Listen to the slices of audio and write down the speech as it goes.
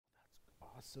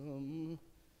Awesome.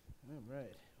 All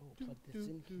right. Oh, plug this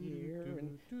in here,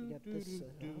 and we got this set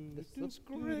up. This looks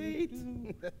great.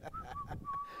 Put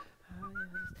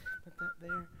that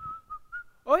there.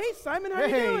 Oh, hey, Simon, how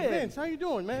you doing? Hey, Vince, how you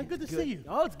doing, man? Good to see you.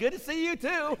 Oh, it's good to see you,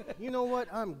 too. You know what?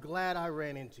 I'm glad I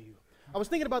ran into you. I was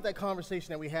thinking about that conversation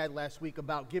that we had last week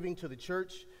about giving to the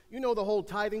church. You know, the whole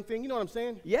tithing thing. You know what I'm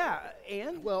saying? Yeah,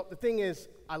 and? Well, the thing is,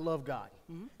 I love God,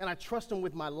 and I trust him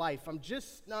with my life. I'm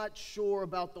just not sure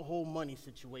about the whole money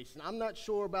situation. I'm not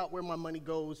sure about where my money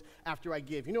goes after I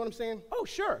give. You know what I'm saying? Oh,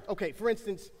 sure. Okay, for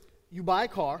instance, you buy a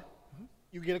car,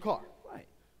 you get a car. Right.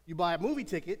 You buy a movie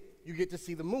ticket, you get to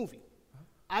see the movie.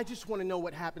 I just want to know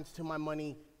what happens to my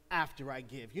money after I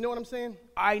give. You know what I'm saying?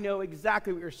 I know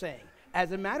exactly what you're saying.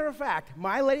 As a matter of fact,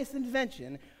 my latest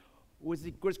invention was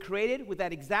created with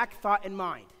that exact thought in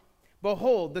mind.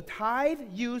 Behold, the tithe,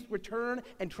 use, return,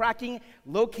 and tracking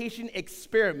location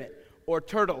experiment, or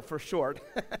TURTLE for short.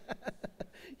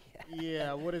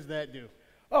 Yeah, what does that do?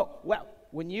 Oh, well,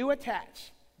 when you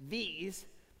attach these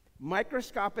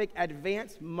microscopic,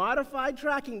 advanced, modified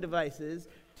tracking devices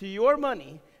to your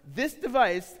money, this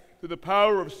device, through the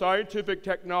power of scientific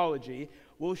technology,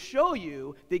 will show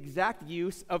you the exact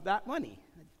use of that money.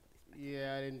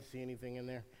 Yeah, I didn't see anything in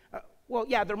there. Well,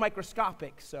 yeah, they're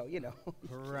microscopic, so, you know.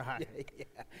 Right.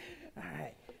 Yeah. All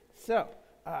right. So,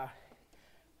 why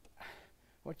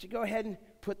don't you go ahead and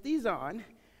put these on.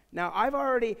 Now, I've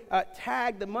already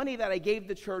tagged the money that I gave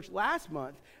the church last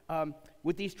month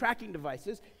with these tracking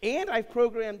devices, and I've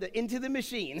programmed it into the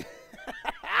machine.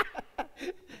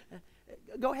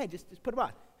 Go ahead, just put them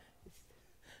on.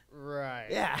 Right.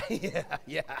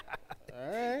 Yeah.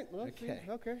 All right. Well, Okay.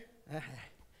 Okay.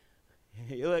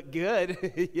 You look good.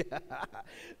 Yeah.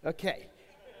 Okay.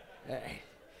 All right.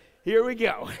 Here we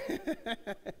go.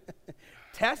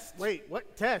 Test. Wait,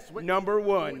 what test? What? Number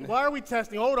one. Why are we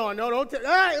testing? Hold on. No, don't test.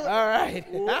 All right. All right.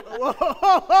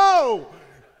 Whoa!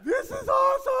 This is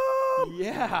awesome.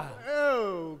 Yeah.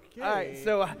 Okay. All right.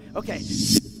 So, okay.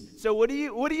 So what do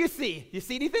you see? You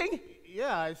see anything?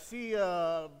 Yeah, I see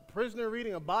a prisoner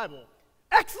reading a Bible.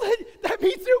 Excellent. That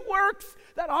means it works.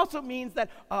 That also means that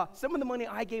some of the money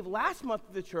I gave last month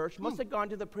to the church must have gone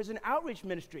to the prison outreach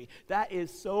ministry. That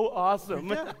is so awesome.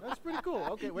 Yeah, that's pretty cool.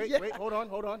 Okay, wait, Yeah. hold on.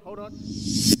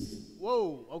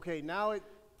 Whoa, okay, now it's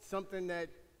something that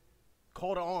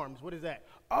call to arms. What is that?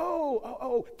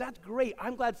 Oh, that's great.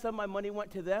 I'm glad some of my money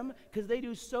went to them because they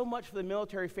do so much for the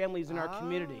military families in our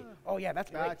community. Oh, yeah,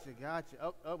 that's great.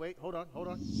 Gotcha. Oh, wait, hold on.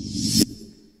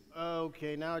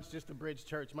 Okay, now it's just a bridge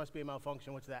church. Must be a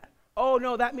malfunction. What's that? Oh,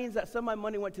 no, that means that some of my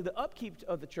money went to the upkeep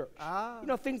of the church. Ah. You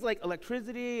know, things like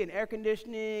electricity and air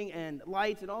conditioning and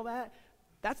lights and all that.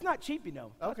 That's not cheap, you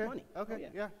know. That's Okay, money. okay,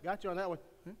 Oh, yeah, got you on that one.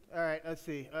 All right, let's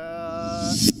see.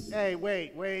 Hey,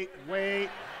 wait.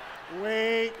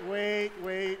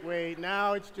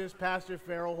 Now it's just Pastor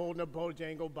Farrell holding a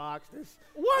Bojangle box.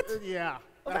 What? Yeah,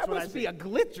 Well, that's that what I must see. be a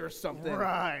glitch or something.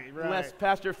 Right. Unless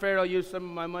Pastor Farrell used some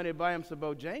of my money to buy him some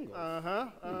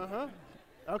Bojangles.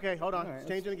 Okay, hold on. All right,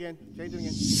 Changing again.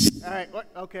 All right,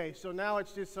 okay, so now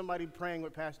it's just somebody praying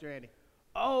with Pastor Andy.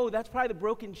 Oh, that's probably the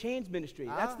Broken Chains ministry.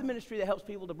 That's the ministry that helps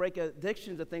people to break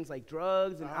addictions of things like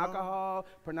drugs and alcohol,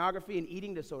 pornography, and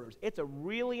eating disorders. It's a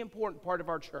really important part of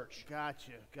our church.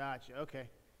 Gotcha. Okay,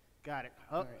 got it.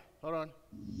 Oh, right. hold on.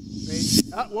 Wait.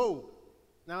 Whoa.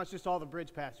 Now it's just all the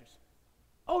bridge pastors.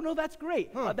 Oh, no, that's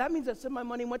great. That means that some of my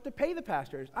money went to pay the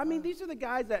pastors. I mean, these are the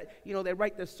guys that, you know, they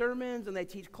write the sermons and they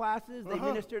teach classes, they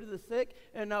minister to the sick,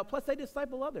 and plus they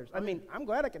disciple others. I mean, I'm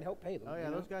glad I can help pay them. Oh, yeah,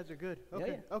 you know? those guys are good. Yeah,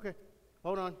 Okay, yeah. okay.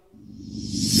 Hold on.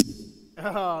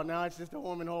 Oh, now it's just a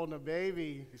woman holding a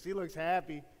baby. She looks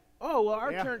happy. Oh, well,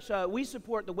 our Yeah. church, we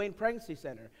support the Wayne Pregnancy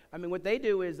Center. I mean, what they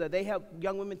do is they help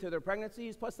young women through their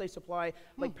pregnancies, plus they supply,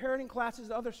 like, parenting classes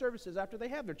and other services after they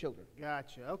have their children.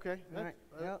 Gotcha, okay. All right.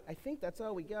 Well, I think that's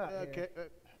all we got. Okay. here.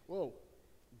 Whoa.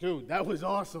 Dude, that was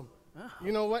awesome.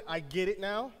 You know what? I get it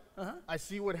now. I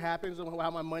see what happens and how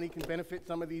my money can benefit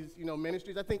some of these,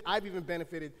 ministries. I think I've even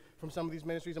benefited from some of these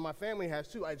ministries, and my family has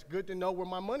too. It's good to know where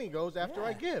my money goes after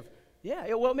I give.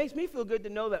 Yeah, well, it makes me feel good to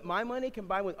know that my money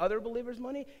combined with other believers'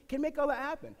 money can make all that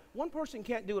happen. One person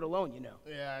can't do it alone, you know.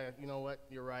 Yeah, you know what?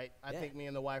 You're right. I think me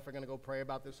and the wife are going to go pray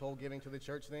about this whole giving to the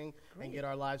church thing and get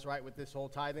our lives right with this whole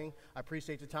tithing. I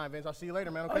appreciate your time, Vince. I'll see you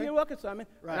later, man, Oh, okay? you're welcome, Simon.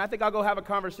 Right. And I think I'll go have a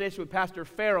conversation with Pastor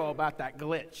Farrell about that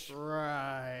glitch.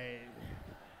 Right.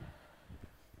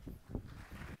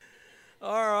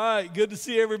 All right, good to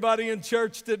see everybody in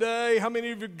church today. How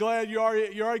many of you are glad you're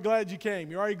already glad you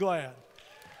came? You're already glad.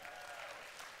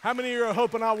 How many of you are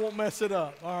hoping I won't mess it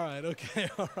up? All right, okay,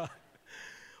 all right.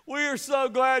 We are so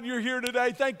glad you're here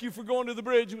today. Thank you for going to the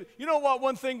bridge. You know what?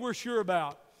 One thing we're sure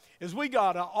about is we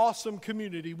got an awesome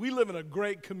community. We live in a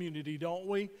great community, don't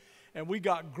we? And we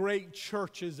got great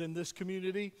churches in this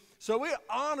community. So it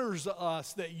honors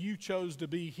us that you chose to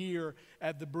be here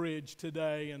at the Bridge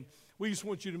today. And we just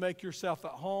want you to make yourself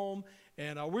at home.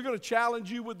 And we're going to challenge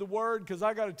you with the word, because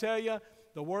I got to tell you,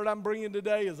 the word I'm bringing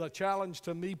today is a challenge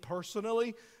to me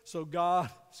personally. So God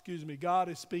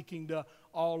is speaking to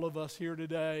all of us here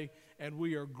today, and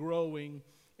we are growing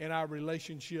in our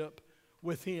relationship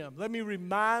with Him. Let me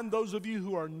remind those of you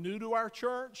who are new to our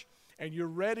church and you're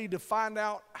ready to find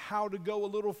out how to go a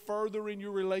little further in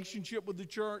your relationship with the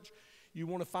church. You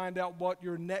want to find out what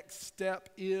your next step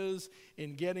is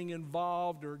in getting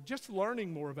involved or just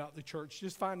learning more about the church,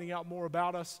 just finding out more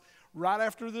about us. Right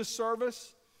after this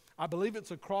service, I believe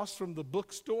it's across from the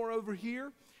bookstore over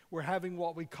here, we're having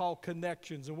what we call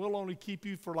connections, and we'll only keep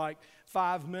you for like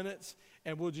 5 minutes,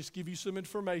 and we'll just give you some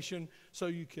information so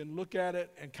you can look at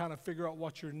it and kind of figure out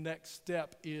what your next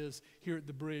step is here at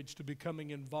the Bridge to becoming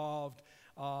involved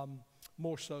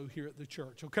more so here at the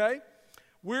church, okay?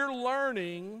 We're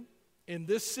learning in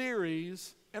this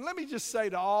series, and let me just say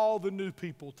to all the new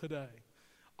people today,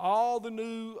 all the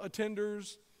new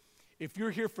attenders, if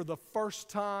you're here for the first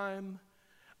time,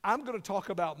 I'm going to talk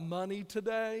about money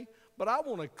today, but I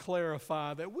want to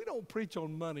clarify that we don't preach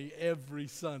on money every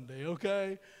Sunday,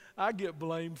 okay? I get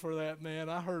blamed for that, man.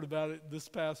 I heard about it this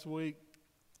past week.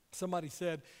 Somebody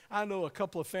said, I know a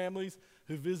couple of families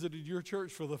who visited your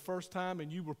church for the first time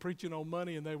and you were preaching on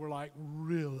money, and they were like,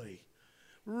 really?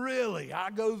 Really? I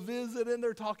go visit and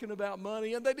they're talking about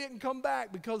money, and they didn't come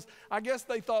back because I guess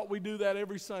they thought we do that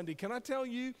every Sunday. Can I tell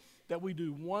you that we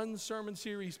do one sermon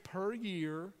series per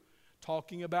year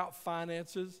talking about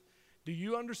finances? Do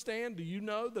you understand? Do you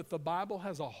know that the Bible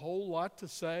has a whole lot to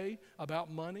say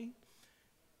about money?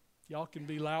 Y'all can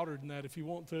be louder than that if you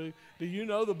want to. Do you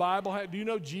know the Bible? Do you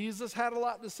know Jesus had a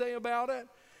lot to say about it?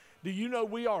 Do you know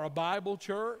we are a Bible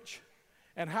church?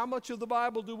 And how much of the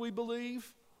Bible do we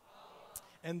believe?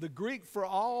 And the Greek for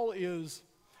all is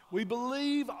we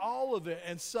believe all of it.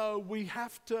 And so we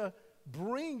have to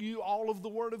bring you all of the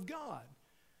Word of God.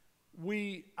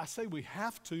 I say we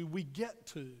have to, we get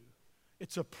to.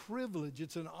 It's a privilege,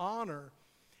 it's an honor.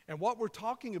 And what we're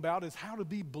talking about is how to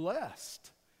be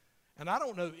blessed. And I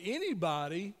don't know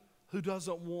anybody who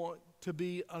doesn't want to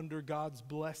be under God's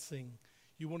blessing.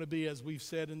 You want to be, as we've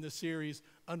said in this series,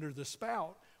 under the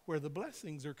spout where the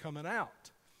blessings are coming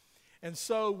out. And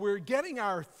so we're getting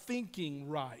our thinking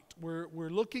right. We're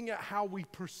looking at how we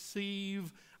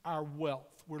perceive our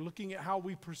wealth. We're looking at how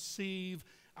we perceive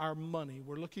our money.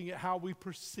 We're looking at how we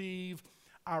perceive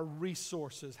our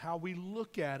resources, how we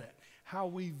look at it, how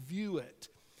we view it.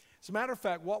 As a matter of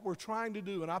fact, what we're trying to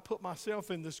do, and I put myself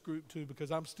in this group too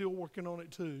because I'm still working on it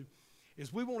too,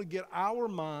 is we want to get our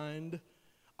mind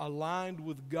aligned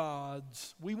with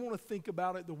God's. We want to think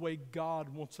about it the way God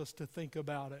wants us to think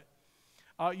about it.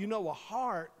 You know, a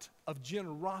heart of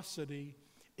generosity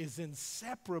is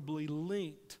inseparably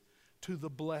linked to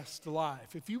the blessed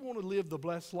life. If you want to live the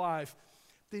blessed life,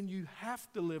 then you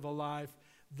have to live a life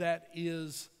that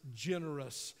is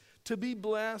generous. To be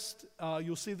blessed,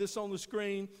 you'll see this on the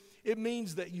screen, it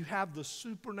means that you have the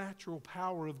supernatural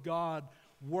power of God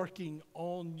working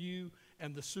on you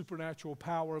and the supernatural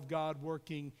power of God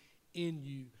working in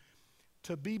you.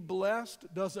 To be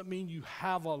blessed doesn't mean you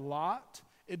have a lot.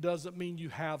 It doesn't mean you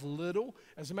have little.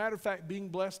 As a matter of fact, being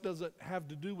blessed doesn't have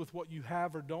to do with what you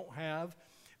have or don't have.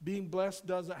 Being blessed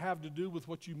doesn't have to do with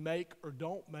what you make or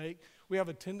don't make. We have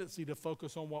a tendency to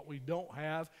focus on what we don't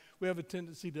have. We have a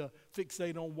tendency to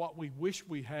fixate on what we wish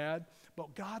we had.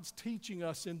 But God's teaching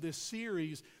us in this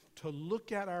series to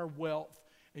look at our wealth.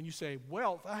 And you say,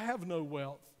 wealth? I have no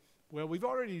wealth. Well, we've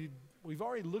already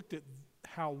looked at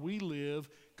how we live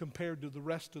compared to the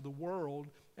rest of the world.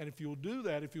 And if you'll do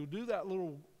that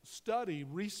little study,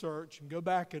 research, and go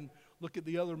back and look at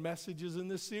the other messages in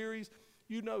this series,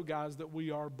 you know, guys, that we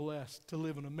are blessed to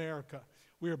live in America.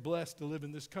 We are blessed to live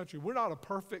in this country. We're not a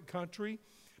perfect country,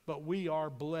 but we are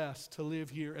blessed to live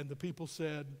here. And the people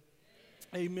said,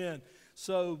 amen.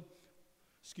 So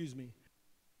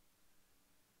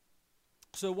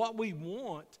what we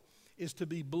want is to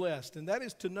be blessed, and that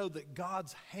is to know that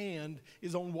God's hand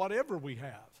is on whatever we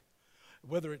have.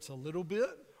 Whether it's a little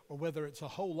bit or whether it's a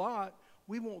whole lot,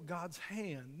 we want God's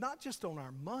hand, not just on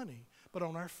our money, but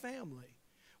on our family.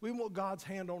 We want God's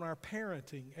hand on our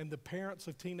parenting. And the parents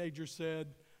of teenagers said,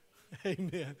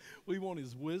 amen. We want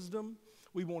His wisdom.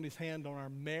 We want His hand on our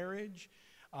marriage.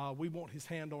 We want His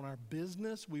hand on our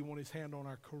business. We want His hand on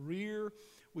our career.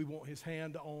 We want His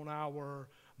hand on our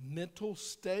mental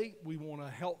state. We want a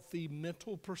healthy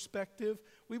mental perspective.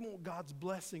 We want God's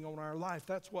blessing on our life.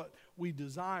 That's what we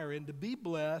desire. And to be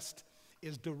blessed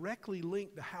is directly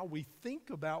linked to how we think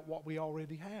about what we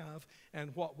already have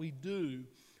and what we do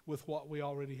with what we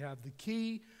already have. The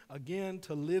key, again,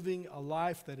 to living a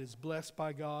life that is blessed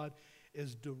by God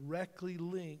is directly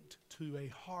linked to a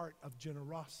heart of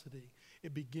generosity.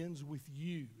 It begins with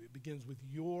you. It begins with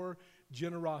your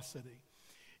generosity.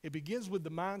 It begins with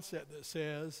the mindset that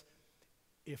says,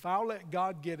 if I'll let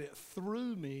God get it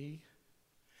through me,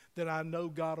 then I know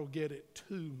God will get it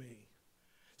to me.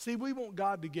 See, we want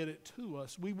God to get it to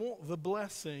us. We want the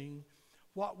blessing.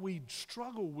 What we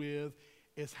struggle with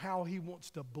is how He wants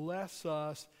to bless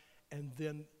us and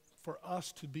then for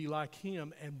us to be like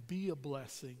Him and be a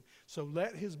blessing. So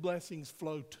let His blessings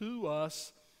flow to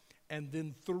us and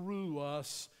then through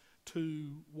us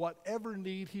to whatever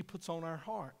need He puts on our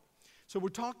heart. So we're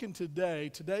talking today,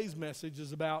 today's message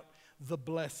is about the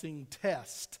blessing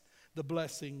test. The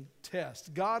blessing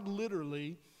test. God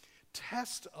literally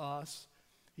tests us.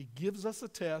 He gives us a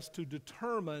test to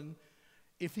determine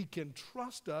if He can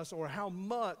trust us or how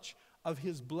much of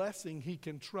His blessing He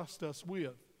can trust us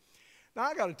with. Now,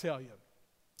 I got to tell you,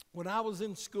 when I was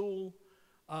in school,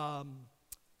 I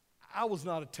was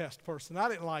not a test person. I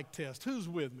didn't like tests. Who's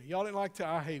with me? Y'all didn't like tests?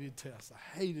 I hated tests.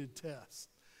 I hated tests.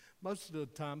 Most of the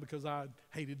time because I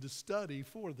hated to study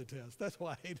for the test. That's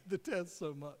why I hated the test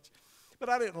so much. But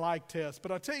I didn't like tests.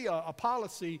 But I'll tell you a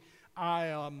policy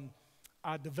I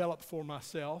developed for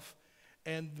myself.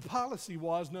 And the policy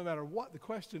was, no matter what the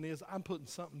question is, I'm putting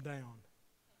something down.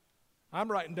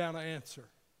 I'm writing down an answer.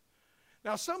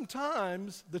 Now,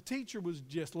 sometimes the teacher would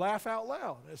just laugh out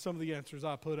loud at some of the answers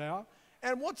I put out.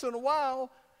 And once in a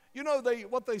while, you know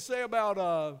what they say about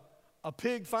a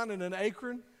pig finding an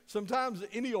acorn? Sometimes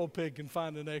any old pig can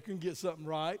find an acorn, get something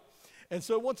right. And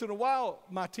so once in a while,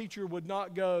 my teacher would not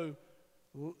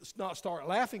start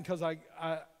laughing because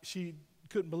she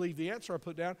couldn't believe the answer I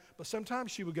put down. But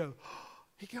sometimes she would go, oh,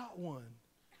 he got one.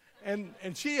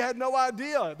 And she had no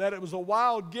idea that it was a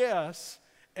wild guess.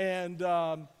 And,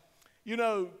 you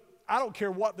know, I don't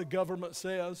care what the government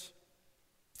says.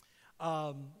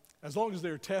 As long as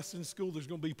there are tests in school, there's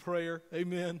going to be prayer.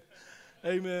 Amen.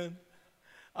 Amen.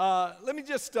 Let me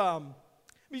just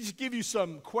give you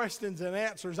some questions and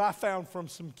answers I found from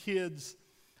some kids.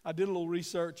 I did a little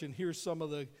research, and here's some of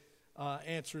the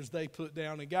answers they put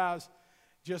down. And guys,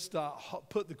 just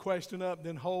put the question up,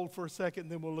 then hold for a second,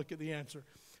 and then we'll look at the answer.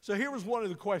 So here was one of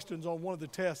the questions on one of the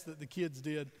tests that the kids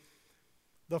did.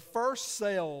 The first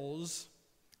cells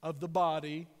of the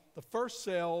body, the first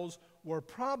cells were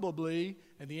probably,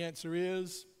 and the answer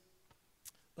is,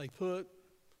 they put,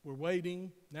 we're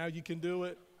waiting, now you can do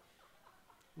it,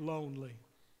 lonely.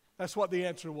 That's what the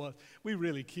answer was. We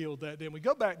really killed that, didn't we?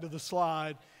 Go back to the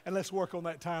slide, and let's work on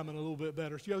that timing a little bit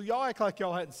better. So y'all act like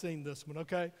y'all hadn't seen this one,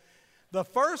 okay? The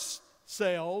first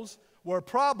cells were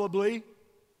probably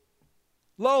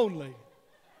lonely.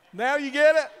 Now you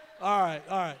get it? All right,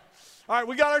 all right. All right,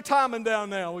 we got our timing down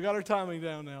now.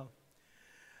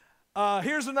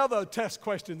 Here's another test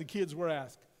question the kids were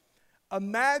asked.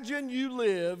 Imagine you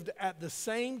lived at the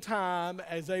same time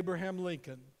as Abraham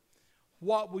Lincoln.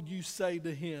 What would you say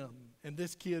to him? And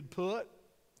this kid put,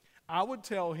 I would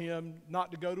tell him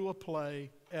not to go to a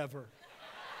play ever.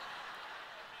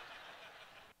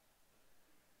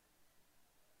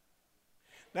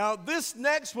 Now, this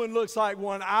next one looks like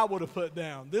one I would have put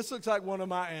down. This looks like one of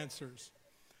my answers.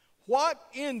 What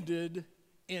ended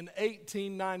in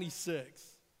 1896?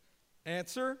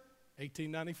 Answer,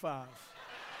 1895.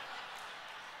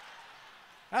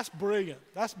 That's brilliant.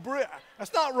 That's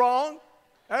not wrong.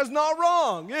 That's not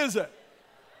wrong, is it?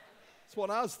 That's what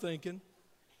I was thinking.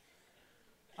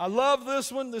 I love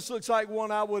this one. This looks like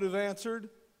one I would have answered.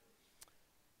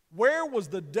 Where was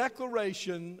the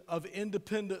Declaration of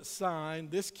Independence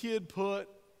signed? This kid put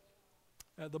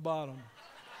at the bottom.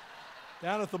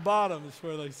 Down at the bottom is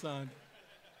where they signed it.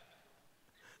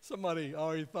 Somebody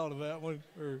already thought of that one.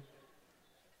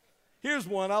 Here's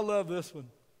one. I love this one.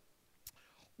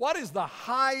 What is the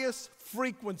highest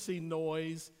frequency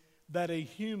noise that a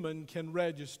human can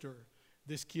register?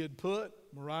 This kid put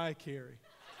Mariah Carey.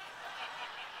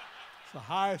 It's the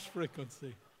highest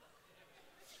frequency.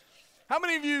 How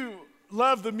many of you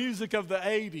love the music of the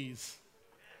 80s?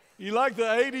 You like the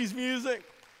 80s music?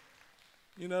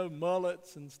 You know,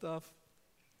 mullets and stuff.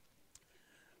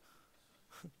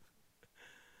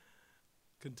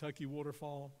 Kentucky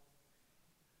Waterfall.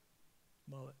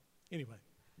 Mullet. Anyway.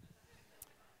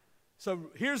 So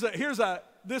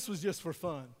this was just for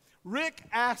fun. Rick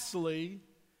Astley's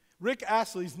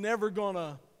never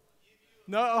gonna,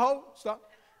 no, stop.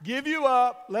 give you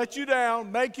up, let you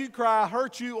down, make you cry,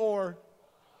 hurt you, or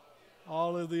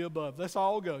all of the above. Let's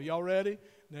all go. Y'all ready?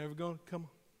 Never gonna come on.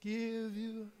 Give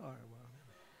you. All right,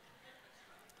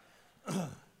 well.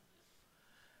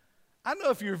 I know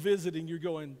if you're visiting, you're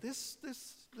going, this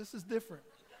is different.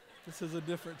 This is a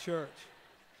different church.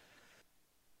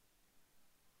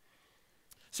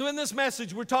 So in this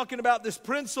message, we're talking about this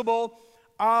principle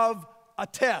of a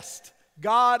test.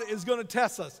 God is going to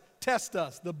test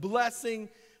us, the blessing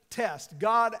test.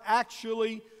 God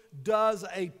actually does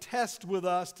a test with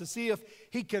us to see if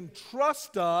he can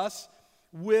trust us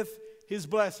with his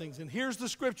blessings. And here's the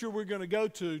scripture we're going to go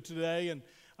to today, and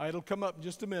it'll come up in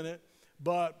just a minute.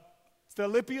 But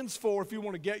Philippians 4, if you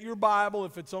want to get your Bible,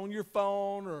 if it's on your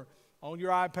phone or on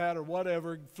your iPad or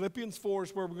whatever, Philippians 4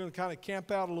 is where we're going to kind of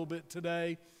camp out a little bit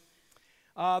today.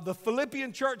 The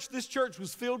Philippian church, this church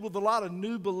was filled with a lot of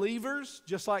new believers,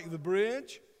 just like the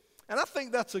Bridge. And I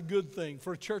think that's a good thing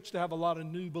for a church to have a lot of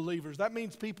new believers. That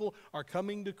means people are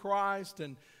coming to Christ,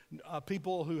 and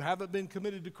people who haven't been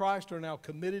committed to Christ are now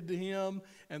committed to him,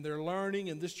 and they're learning,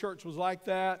 and this church was like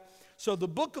that. So the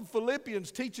book of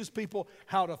Philippians teaches people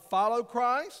how to follow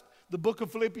Christ. The book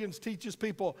of Philippians teaches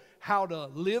people how to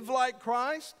live like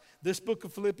Christ. This book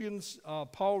of Philippians,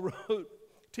 Paul wrote,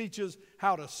 teaches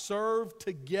how to serve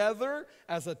together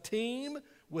as a team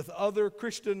with other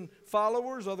Christian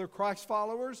followers, other Christ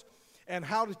followers, and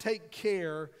how to take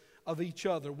care of each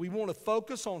other. We want to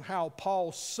focus on how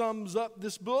Paul sums up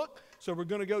this book. So we're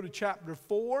going to go to chapter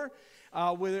 4.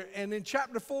 And in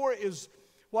chapter 4 is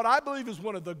what I believe is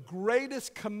one of the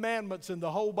greatest commandments in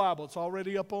the whole Bible. It's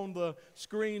already up on the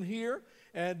screen here.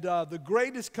 And the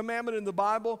greatest commandment in the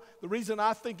Bible, the reason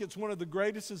I think it's one of the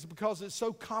greatest is because it's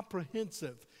so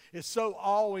comprehensive. It's so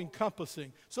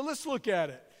all-encompassing. So let's look at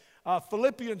it.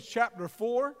 Philippians chapter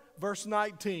 4, verse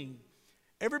 19.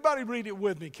 Everybody read it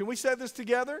with me. Can we say this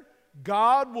together?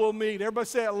 God will meet. Everybody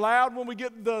say it loud when we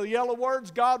get the yellow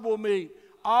words. God will meet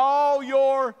all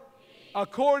your,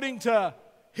 according to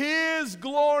his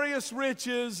glorious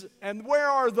riches. And where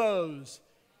are those?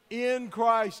 In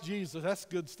Christ Jesus. That's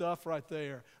good stuff right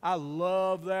there. I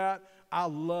love that. I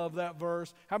love that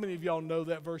verse. How many of y'all know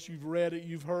that verse? You've read it.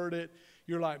 You've heard it.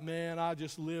 You're like, man, I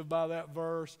just live by that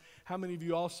verse. How many of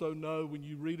you also know when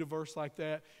you read a verse like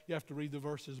that, you have to read the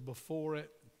verses before it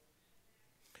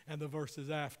and the verses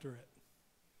after it?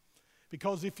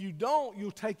 Because if you don't,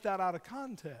 you'll take that out of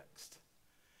context.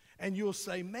 And you'll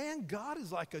say, man, God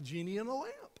is like a genie in a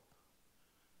lamp.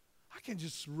 I can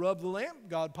just rub the lamp.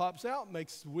 God pops out,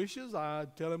 makes wishes. I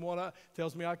tell him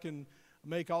tells me I can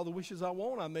make all the wishes I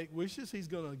want. I make wishes. He's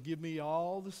going to give me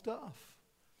all the stuff.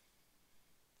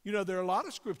 You know, there are a lot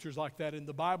of scriptures like that in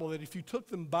the Bible that if you took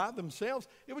them by themselves,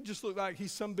 it would just look like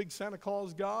he's some big Santa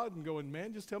Claus God and going,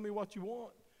 man, just tell me what you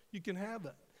want. You can have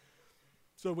it.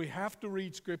 So we have to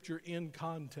read scripture in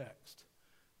context.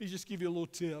 Let me just give you a little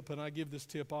tip, and I give this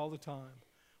tip all the time.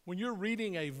 When you're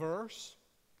reading a verse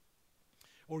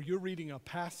or you're reading a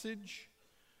passage,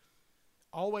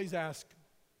 always ask,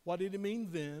 what did it mean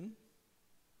then?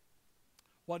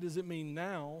 What does it mean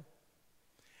now?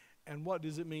 And what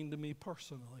does it mean to me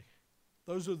personally?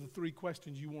 Those are the three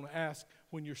questions you want to ask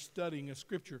when you're studying a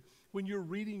scripture. When you're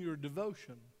reading your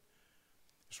devotion,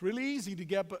 it's really easy to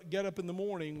get up in the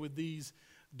morning with these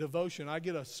devotion. I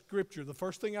get a scripture. The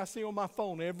first thing I see on my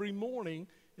phone every morning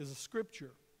is a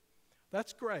scripture.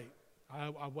 That's great.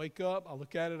 I wake up, I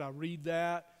look at it, I read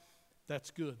that.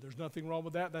 That's good. There's nothing wrong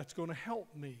with that. That's going to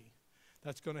help me.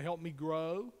 That's going to help me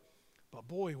grow. But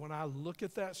boy, when I look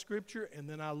at that scripture and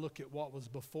then I look at what was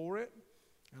before it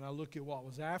and I look at what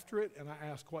was after it and I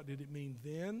ask, what did it mean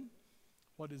then?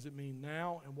 What does it mean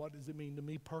now? And what does it mean to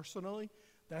me personally?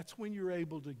 That's when you're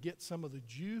able to get some of the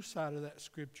juice out of that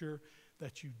scripture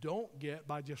that you don't get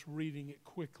by just reading it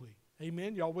quickly.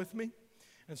 Amen? Y'all with me?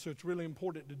 And so it's really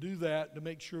important to do that, to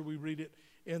make sure we read it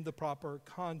in the proper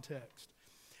context.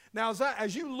 Now,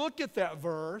 as you look at that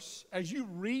verse, as you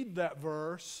read that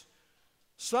verse,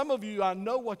 some of you, I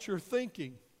know what you're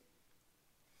thinking.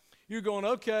 You're going,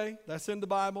 okay, that's in the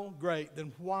Bible. Great.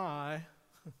 Then why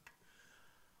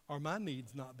are my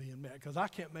needs not being met? Because I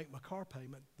can't make my car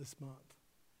payment this month.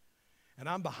 And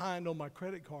I'm behind on my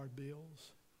credit card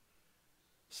bills.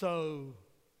 So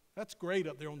that's great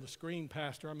up there on the screen,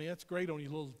 Pastor. I mean, that's great on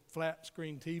your little flat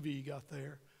screen TV you got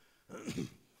there.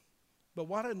 But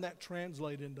why doesn't that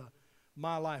translate into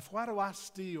my life? Why do I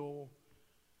still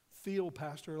feel,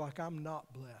 Pastor, like I'm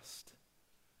not blessed?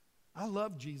 I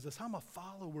love Jesus. I'm a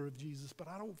follower of Jesus, but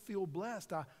I don't feel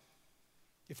blessed.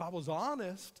 If I was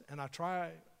honest, and I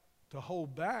try to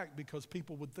hold back because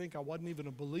people would think I wasn't even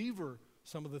a believer,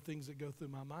 some of the things that go through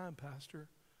my mind, Pastor,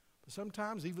 But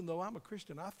sometimes, even though I'm a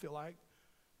Christian, I feel like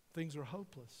things are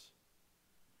hopeless.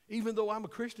 Even though I'm a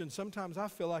Christian, sometimes I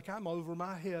feel like I'm over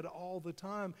my head all the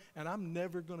time and I'm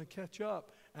never going to catch up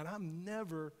and I'm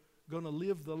never going to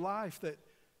live the life that,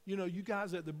 you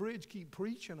guys at the Bridge keep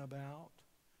preaching about.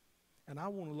 And I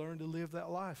want to learn to live that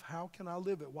life. How can I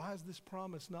live it? Why is this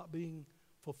promise not being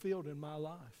fulfilled in my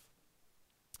life?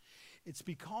 It's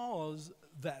because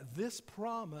that this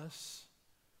promise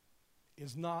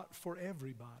is not for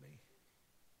everybody.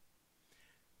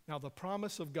 Now, the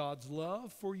promise of God's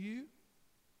love for you,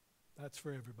 that's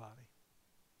for everybody.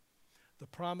 The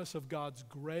promise of God's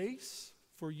grace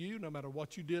for you, no matter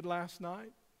what you did last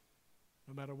night,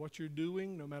 no matter what you're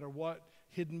doing, no matter what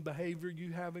hidden behavior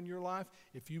you have in your life,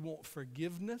 if you want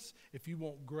forgiveness, if you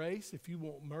want grace, if you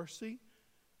want mercy,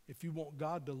 if you want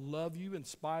God to love you in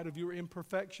spite of your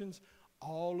imperfections,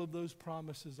 all of those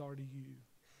promises are to you.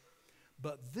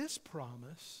 But this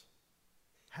promise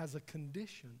has a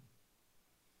condition.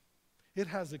 It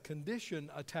has a condition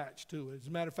attached to it. As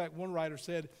a matter of fact, one writer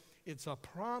said it's a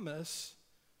promise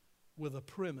with a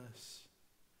premise.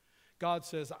 God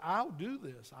says, I'll do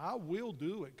this. I will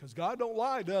do it. Because God don't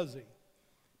lie, does he?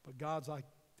 But God's like,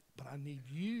 but I need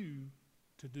you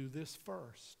to do this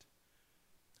first.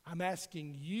 I'm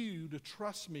asking you to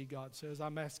trust me, God says.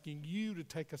 I'm asking you to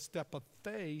take a step of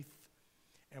faith.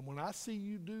 And when I see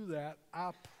you do that,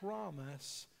 I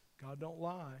promise, God don't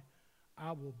lie,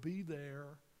 I will be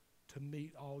there to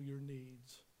meet all your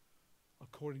needs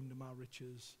according to my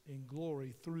riches in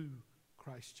glory through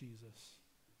Christ Jesus.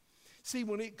 See,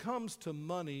 when it comes to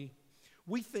money,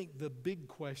 we think the big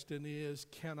question is,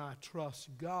 can I trust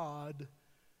God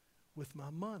with my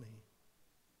money?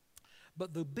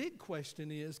 But the big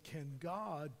question is, can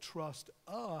God trust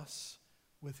us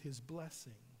with his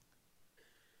blessing?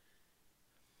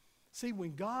 See,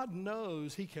 when God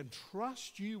knows he can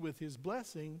trust you with his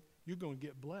blessing, you're going to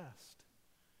get blessed.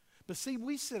 But see,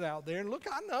 we sit out there and look,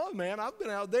 I know, man, I've been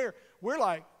out there. We're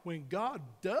like, when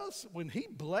he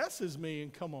blesses me,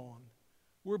 and come on,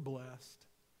 we're blessed.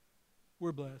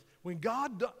 We're blessed. When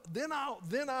God,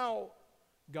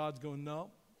 God's going,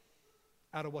 no,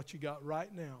 out of what you got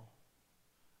right now,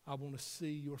 I want to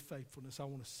see your faithfulness. I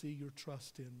want to see your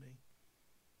trust in me.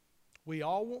 We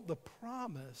all want the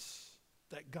promise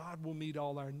that God will meet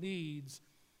all our needs,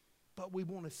 but we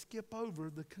want to skip over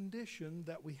the condition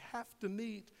that we have to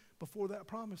meet before that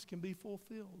promise can be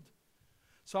fulfilled.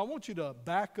 So I want you to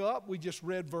back up. We just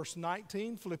read verse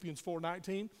 19, Philippians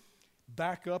 4:19.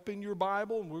 Back up in your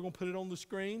Bible, and we're going to put it on the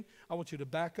screen. I want you to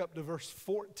back up to verse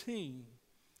 14.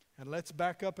 And let's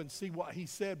back up and see what he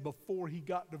said before he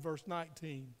got to verse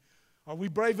 19. Are we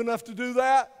brave enough to do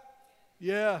that?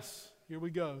 Yes. Here we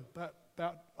go.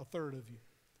 About a third of you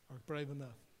are brave enough.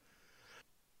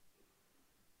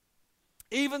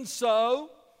 Even so,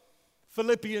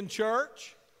 Philippian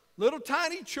church, little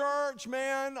tiny church,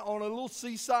 man, on a little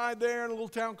seaside there in a little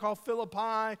town called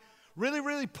Philippi. Really,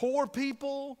 really poor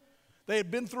people. They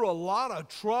had been through a lot of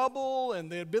trouble, and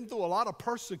they had been through a lot of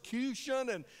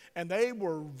persecution, and they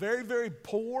were very, very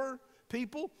poor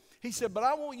people. He said, but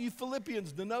I want you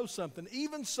Philippians to know something.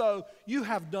 Even so, you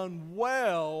have done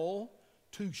well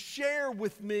to share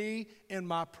with me in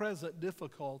my present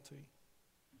difficulty.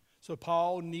 So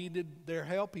Paul needed their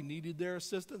help. He needed their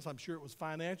assistance. I'm sure it was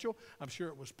financial. I'm sure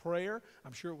it was prayer.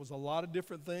 I'm sure it was a lot of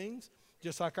different things,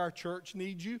 just like our church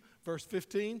needs you. Verse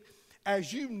 15,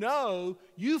 as you know,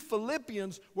 you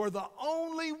Philippians were the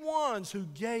only ones who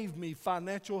gave me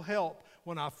financial help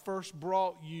when I first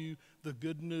brought you the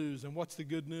good news. And what's the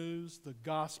good news? The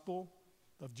gospel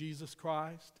of Jesus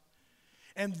Christ.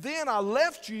 And then I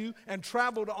left you and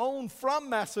traveled on from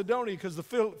Macedonia, because the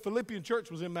Philippian church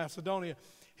was in Macedonia.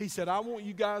 He said, I want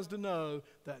you guys to know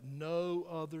that no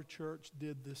other church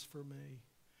did this for me.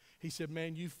 He said,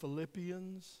 man, you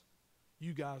Philippians,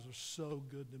 you guys are so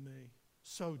good to me.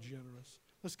 So generous.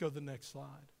 Let's go to the next slide.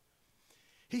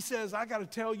 He says, I got to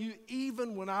tell you,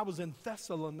 even when I was in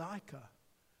Thessalonica,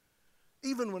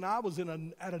 even when I was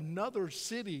at another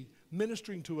city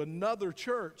ministering to another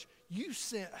church, you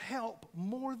sent help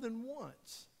more than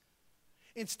once.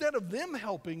 Instead of them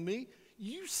helping me,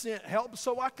 you sent help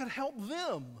so I could help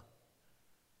them.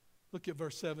 Look at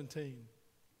verse 17.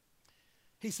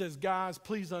 He says, guys,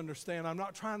 please understand, I'm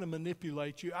not trying to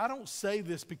manipulate you. I don't say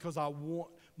this because I want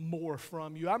more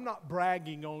from you. I'm not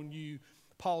bragging on you,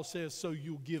 Paul says, so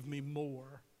you'll give me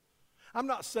more. I'm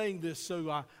not saying this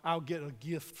so I'll get a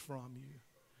gift from you.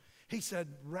 He said,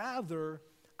 rather,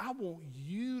 I want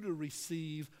you to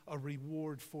receive a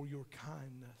reward for your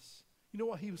kindness. You know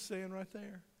what he was saying right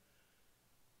there?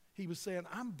 He was saying,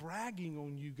 I'm bragging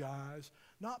on you guys,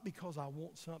 not because I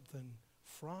want something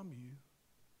from you.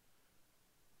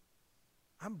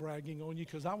 I'm bragging on you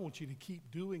because I want you to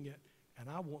keep doing it, and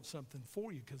I want something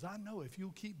for you, because I know if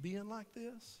you'll keep being like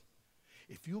this,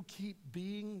 if you'll keep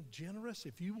being generous,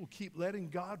 if you will keep letting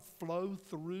God flow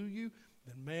through you,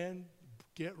 then man,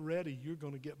 get ready. You're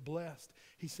going to get blessed.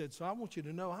 He said, so I want you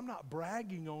to know I'm not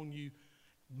bragging on you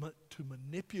to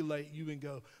manipulate you and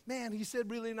go, man, he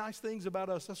said really nice things about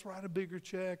us. Let's write a bigger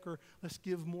check, or let's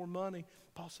give more money.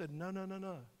 Paul said, no. As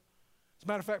a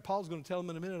matter of fact, Paul's going to tell him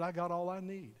in a minute, I got all I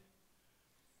need.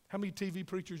 How many TV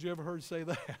preachers you ever heard say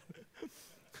that?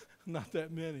 Not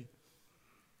that many.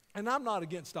 And I'm not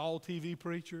against all TV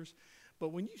preachers, but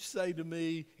when you say to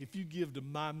me, if you give to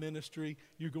my ministry,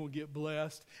 you're going to get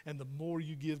blessed, and the more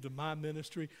you give to my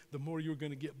ministry, the more you're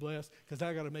going to get blessed, because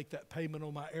I got to make that payment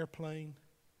on my airplane.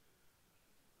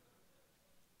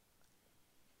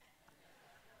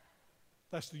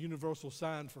 That's the universal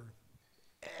sign for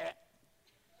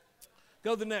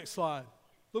Go to the next slide.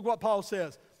 Look what Paul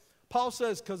says. Paul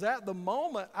says, because at the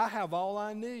moment, I have all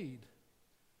I need.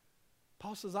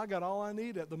 Paul says, I got all I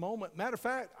need at the moment. Matter of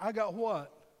fact, I got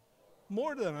what?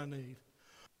 More than I need.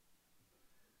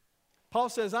 Paul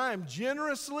says, I am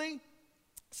generously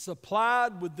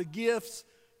supplied with the gifts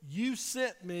you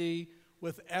sent me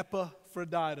with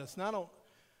Epaphroditus. Now,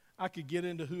 I could get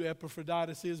into who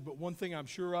Epaphroditus is, but one thing I'm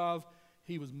sure of,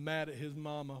 he was mad at his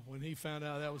mama when he found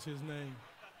out that was his name.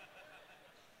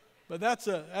 But that's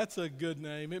a good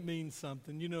name. It means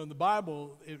something. You know, in the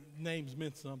Bible, names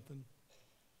meant something.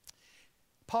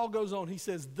 Paul goes on, he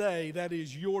says, they, that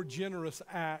is your generous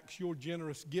acts, your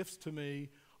generous gifts to me,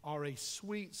 are a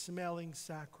sweet-smelling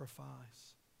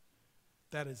sacrifice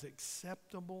that is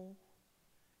acceptable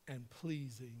and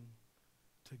pleasing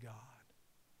to God.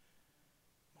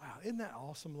 Wow, isn't that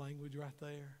awesome language right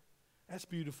there? That's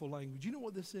beautiful language. You know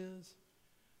what this is?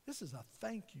 This is a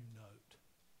thank you note.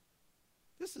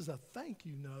 This is a thank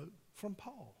you note from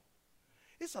Paul.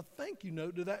 It's a thank you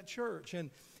note to that church.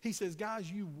 And he says,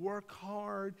 guys, you work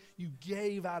hard, you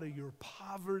gave out of your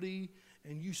poverty,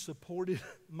 and you supported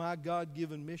my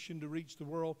God-given mission to reach the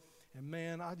world. And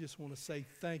man, I just want to say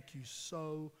thank you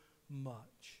so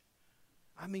much.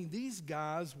 I mean, these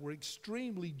guys were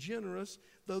extremely generous,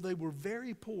 though they were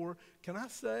very poor. Can I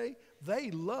say,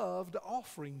 they loved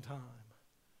offering time.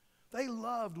 They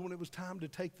loved when it was time to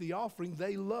take the offering.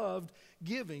 They loved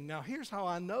giving. Now, here's how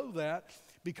I know that.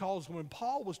 Because when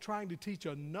Paul was trying to teach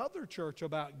another church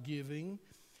about giving,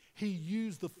 he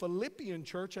used the Philippian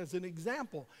church as an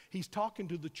example. He's talking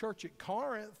to the church at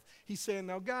Corinth. He's saying,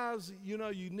 now guys, you know,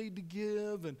 you need to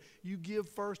give, and you give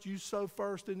first, you sow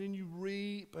first, and then you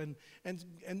reap. And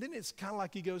then it's kind of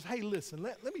like he goes, hey, listen,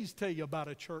 let me just tell you about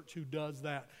a church who does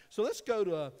that. So let's go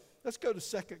to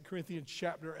 2 Corinthians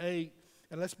chapter 8,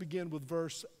 and let's begin with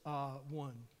verse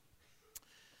 1.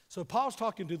 So Paul's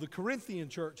talking to the Corinthian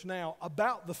church now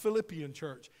about the Philippian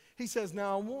church. He says,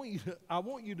 now I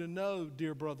want you to know,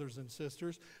 dear brothers and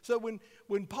sisters. So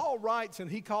when Paul writes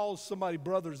and he calls somebody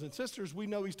brothers and sisters, we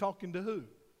know he's talking to who?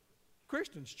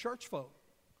 Christians, church folk.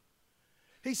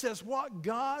 He says, what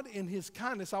God in his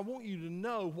kindness, I want you to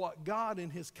know what God in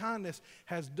his kindness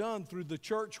has done through the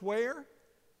church where?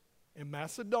 In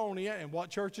Macedonia. And what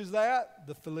church is that?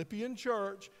 The Philippian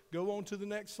church. Go on to the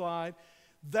next slide.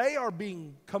 They are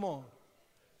being, come on,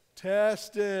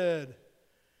 tested.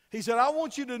 He said, I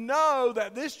want you to know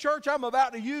that this church I'm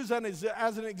about to use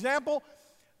as an example,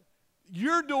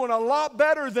 you're doing a lot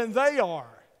better than they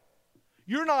are.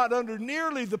 You're not under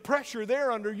nearly the pressure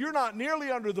they're under. You're not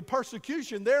nearly under the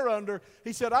persecution they're under.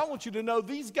 He said, I want you to know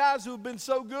these guys who have been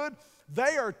so good,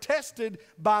 they are tested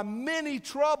by many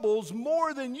troubles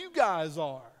more than you guys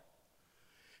are.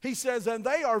 He says, and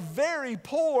they are very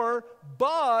poor,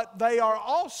 but they are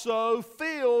also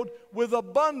filled with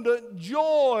abundant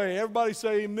joy. Everybody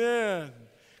say amen.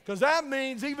 Because that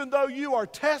means even though you are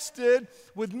tested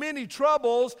with many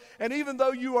troubles, and even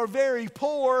though you are very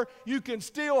poor, you can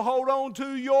still hold on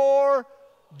to your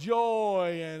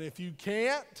joy. And if you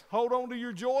can't hold on to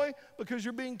your joy because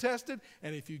you're being tested,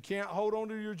 and if you can't hold on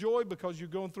to your joy because you're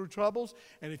going through troubles,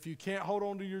 and if you can't hold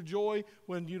on to your joy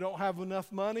when you don't have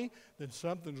enough money, then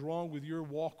something's wrong with your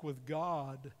walk with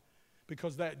God,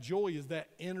 because that joy is that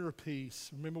inner peace.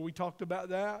 Remember we talked about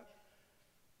that?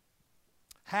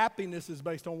 Happiness is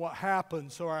based on what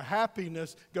happens, so our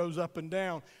happiness goes up and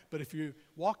down. But if you're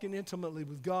walking intimately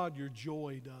with God, your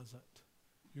joy doesn't.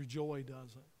 Your joy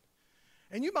doesn't.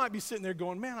 And you might be sitting there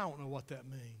going, man, I don't know what that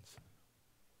means.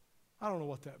 I don't know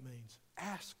what that means.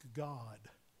 Ask God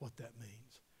what that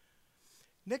means.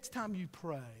 Next time you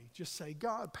pray, just say,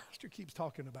 God, Pastor keeps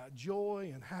talking about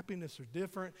joy and happiness are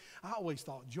different. I always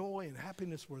thought joy and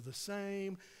happiness were the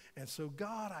same. And so,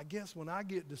 God, I guess when I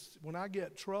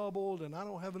get troubled and I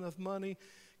don't have enough money,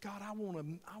 God, I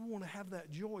want to have that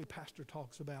joy Pastor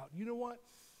talks about. You know what?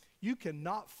 You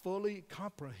cannot fully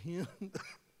comprehend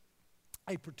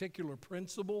a particular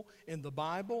principle in the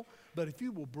Bible, but if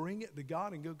you will bring it to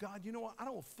God and go, God, you know what? I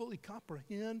don't fully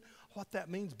comprehend what that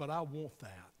means, but I want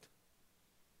that.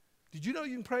 Did you know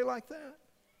you can pray like that?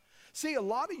 See, a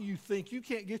lot of you think you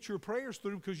can't get your prayers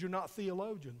through because you're not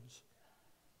theologians.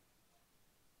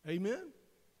 Amen?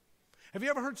 Have you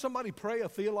ever heard somebody pray a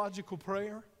theological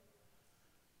prayer?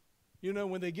 You know,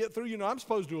 when they get through, I'm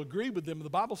supposed to agree with them. The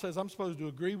Bible says I'm supposed to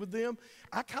agree with them.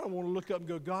 I kind of want to look up and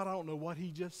go, God, I don't know what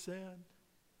he just said.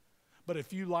 But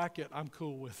if you like it, I'm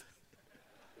cool with it.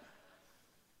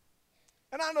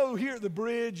 And I know here at the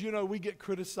bridge, we get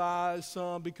criticized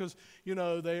some because,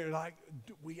 they're like,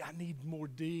 I need more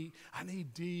deep. I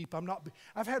need deep.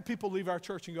 I've had people leave our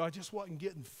church and go, I just wasn't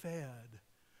getting fed.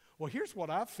 Well, here's what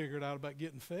I've figured out about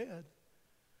getting fed.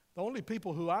 The only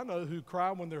people who I know who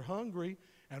cry when they're hungry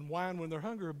and whine when they're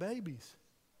hungry are babies.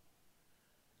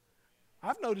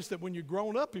 I've noticed that when you're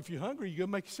grown up, if you're hungry, you go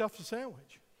make yourself a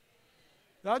sandwich.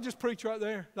 Did I just preach right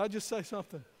there? Did I just say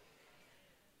something?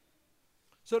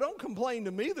 So don't complain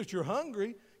to me that you're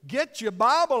hungry. Get your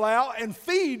Bible out and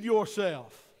feed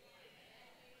yourself.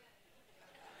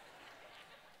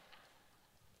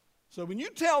 So when you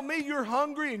tell me you're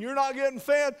hungry and you're not getting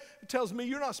fed, it tells me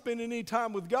you're not spending any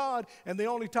time with God, and the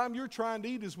only time you're trying to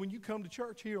eat is when you come to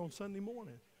church here on Sunday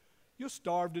morning. You'll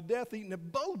starve to death eating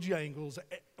at Bojangles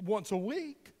once a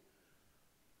week.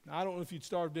 Now, I don't know if you'd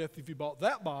starve to death if you bought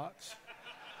that box.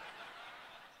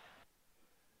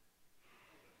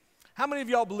 How many of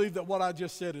y'all believe that what I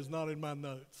just said is not in my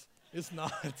notes? It's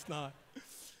not. It's not.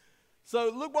 So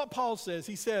look what Paul says.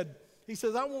 He says,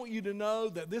 I want you to know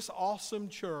that this awesome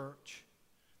church,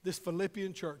 this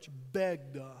Philippian church,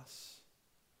 begged us,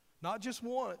 not just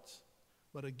once,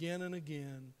 but again and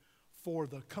again, for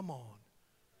the, come on.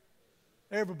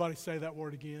 Everybody say that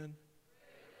word again.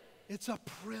 It's a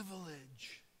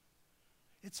privilege.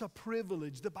 It's a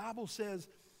privilege. The Bible says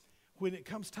when it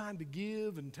comes time to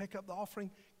give and take up the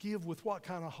offering, give with what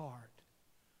kind of heart?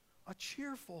 A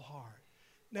cheerful heart.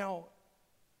 Now,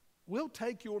 we'll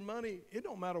take your money. It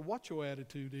don't matter what your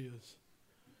attitude is.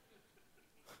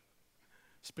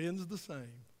 Spends the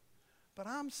same. But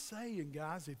I'm saying,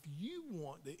 guys, if you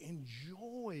want to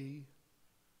enjoy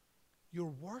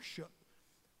your worship,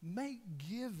 make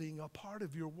giving a part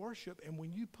of your worship. And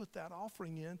when you put that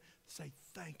offering in, say,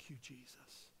 thank you, Jesus.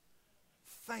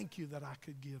 Thank you that I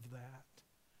could give that.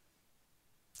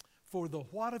 For the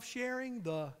what of sharing?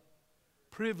 The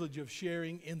privilege of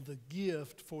sharing in the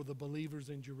gift for the believers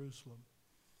in Jerusalem.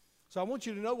 So I want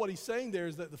you to know what he's saying there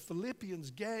is that the Philippians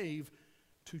gave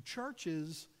to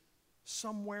churches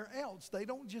somewhere else. They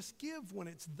don't just give when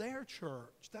it's their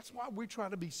church. That's why we try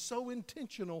to be so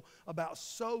intentional about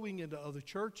sowing into other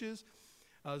churches.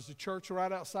 There's a church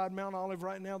right outside Mount Olive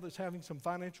right now that's having some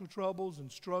financial troubles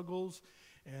and struggles,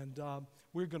 and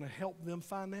we're going to help them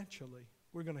financially.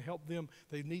 We're going to help them.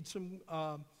 They need some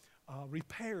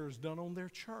repairs done on their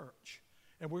church,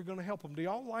 and we're going to help them. Do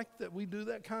y'all like that we do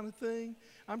that kind of thing?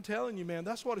 I'm telling you, man,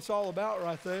 that's what it's all about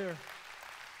right there.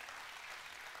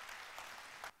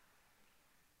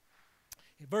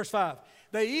 In verse 5,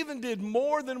 they even did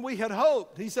more than we had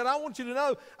hoped. He said, I want you to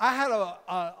know, I had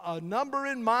a number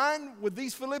in mind with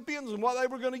these Philippians and what they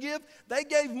were going to give. They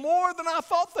gave more than I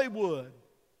thought they would.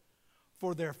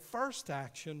 For their first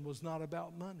action was not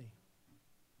about money.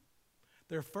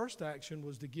 Their first action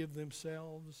was to give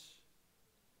themselves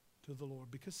to the Lord.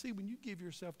 Because see, when you give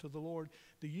yourself to the Lord,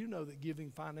 do you know that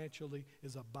giving financially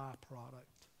is a byproduct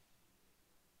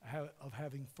of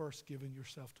having first given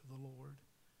yourself to the Lord?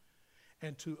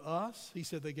 And to us, he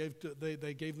said they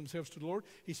gave themselves to the Lord.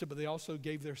 He said, but they also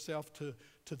gave themselves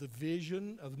to the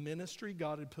vision of ministry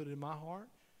God had put in my heart.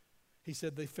 He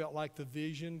said they felt like the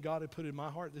vision God had put in my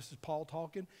heart. This is Paul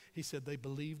talking. He said they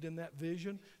believed in that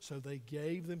vision, so they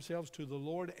gave themselves to the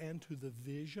Lord and to the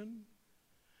vision,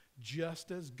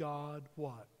 just as God,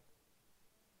 what?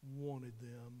 Wanted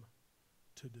them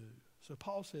to do. So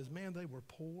Paul says, man, they were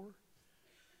poor.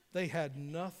 They had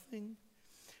nothing.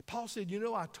 Paul said, you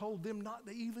know, I told them not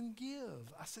to even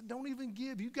give. I said, don't even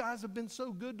give. You guys have been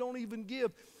so good, don't even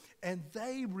give. And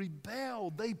they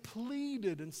rebelled. They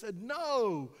pleaded and said,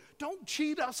 no, don't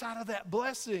cheat us out of that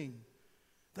blessing.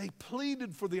 They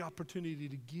pleaded for the opportunity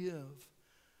to give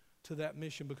to that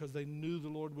mission because they knew the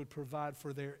Lord would provide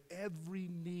for their every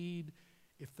need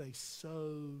if they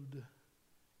sowed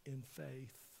in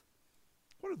faith.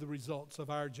 What are the results of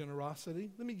our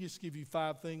generosity? Let me just give you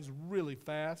 5 things really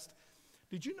fast.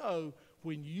 Did you know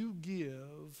when you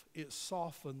give, it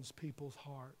softens people's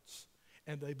hearts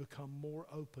and they become more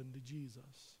open to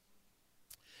Jesus?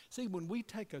 See, when we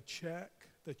take a check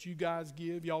that you guys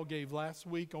give, y'all gave last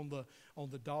week on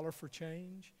the Dollar for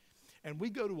Change, and we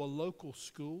go to a local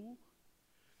school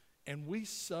and we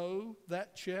sow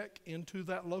that check into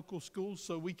that local school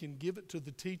so we can give it to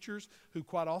the teachers who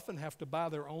quite often have to buy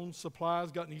their own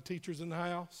supplies. Got any teachers in the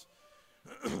house?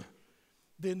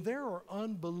 Then there are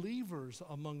unbelievers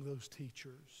among those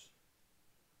teachers.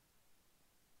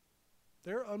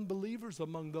 There are unbelievers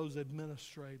among those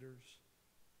administrators.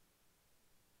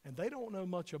 And they don't know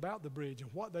much about the bridge. And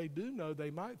what they do know,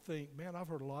 they might think, man, I've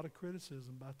heard a lot of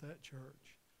criticism about that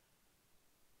church.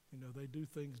 You know, they do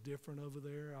things different over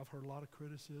there. I've heard a lot of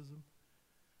criticism.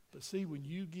 But see, when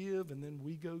you give and then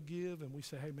we go give and we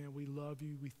say, hey, man, we love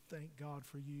you. We thank God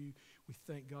for you. We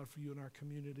thank God for you in our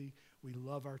community. We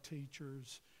love our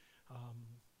teachers.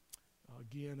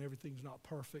 Again, everything's not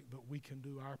perfect, but we can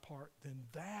do our part. Then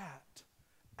that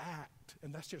act,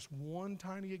 and that's just one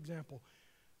tiny example,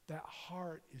 that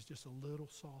heart is just a little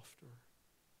softer.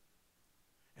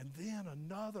 And then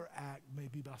another act may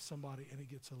be by somebody and it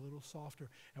gets a little softer.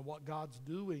 And what God's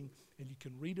doing, and you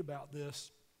can read about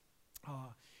this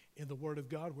in the Word of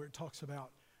God where it talks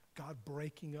about God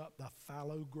breaking up the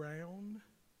fallow ground.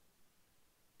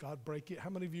 God break it. How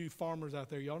many of you farmers out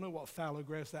there, y'all know what fallow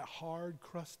ground is? That hard,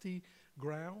 crusty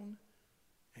ground.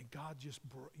 And God just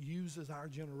uses our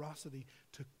generosity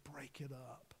to break it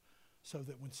up so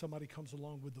that when somebody comes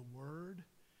along with the Word,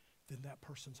 then that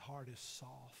person's heart is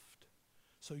soft.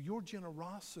 So your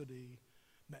generosity,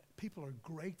 people are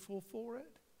grateful for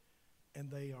it, and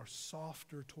they are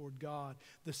softer toward God.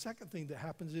 The second thing that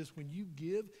happens is when you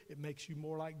give, it makes you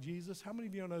more like Jesus. How many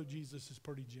of you know Jesus is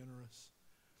pretty generous?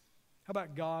 How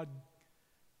about God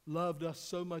loved us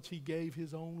so much he gave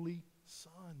his only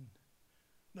son?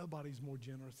 Nobody's more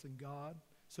generous than God.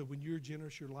 So when you're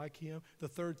generous, you're like him. The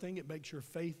third thing, it makes your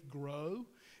faith grow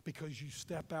because you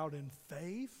step out in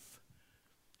faith.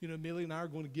 You know, Millie and I are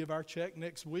going to give our check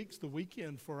next week. It's the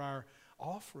weekend for our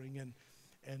offering.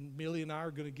 And Millie and I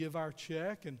are going to give our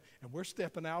check, and we're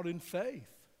stepping out in faith.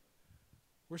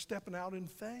 We're stepping out in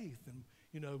faith. And,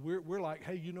 you know, we're like,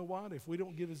 hey, you know what? If we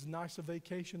don't get as nice a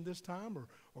vacation this time,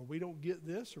 or we don't get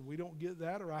this, or we don't get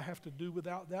that, or I have to do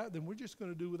without that, then we're just going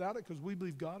to do without it because we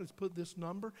believe God has put this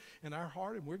number in our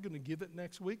heart, and we're going to give it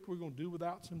next week. We're going to do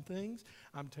without some things.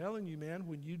 I'm telling you, man,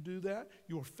 when you do that,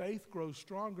 your faith grows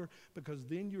stronger because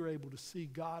then you're able to see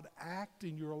God act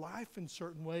in your life in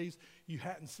certain ways you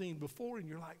hadn't seen before, and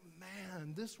you're like,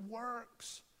 man, this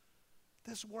works.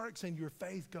 This works, and your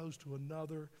faith goes to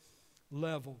another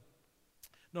level.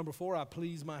 Number 4, I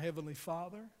please my Heavenly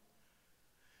Father.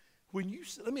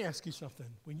 Let me ask you something.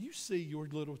 When you see your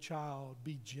little child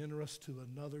be generous to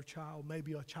another child,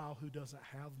 maybe a child who doesn't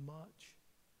have much,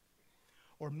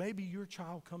 or maybe your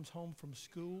child comes home from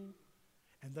school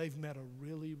and they've met a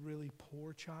really, really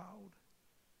poor child,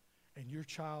 and your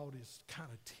child is kind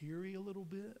of teary a little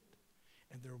bit,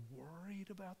 and they're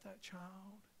worried about that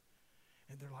child,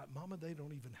 and they're like, Mama, they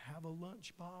don't even have a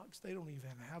lunchbox. They don't even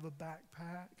have a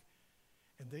backpack.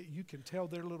 And you can tell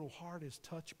their little heart is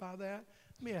touched by that.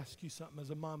 Let me ask you something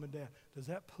as a mom and dad. Does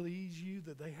that please you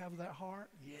that they have that heart?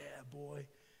 Yeah, boy.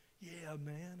 Yeah,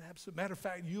 man. Absolutely. Matter of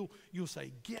fact, you'll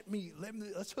say,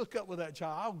 let's hook up with that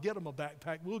child. I'll get them a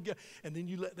backpack. And then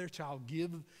you let your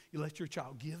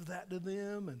child give that to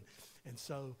them. And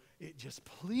so it just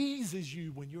pleases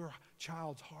you when your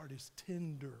child's heart is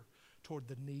tender toward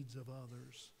the needs of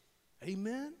others.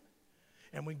 Amen?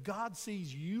 And when God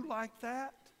sees you like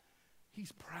that,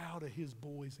 he's proud of his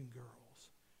boys and girls.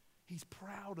 He's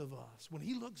proud of us. When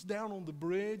he looks down on the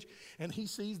bridge and he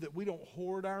sees that we don't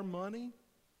hoard our money,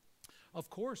 of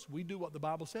course, we do what the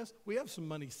Bible says. We have some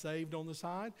money saved on the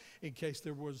side in case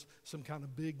there was some kind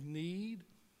of big need.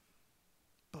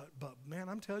 But man,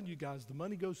 I'm telling you guys, the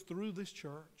money goes through this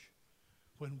church.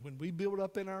 When we build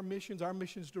up in our missions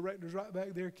director's right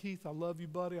back there. Keith, I love you,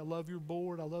 buddy. I love your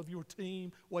board. I love your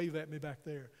team. Wave at me back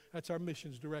there. That's our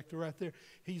missions director right there.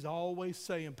 He's always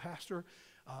saying, Pastor,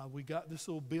 we got this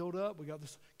little build up. We got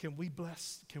this. Can we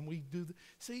bless? Can we do this?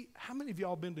 See, how many of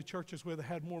y'all been to churches where they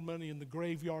had more money in the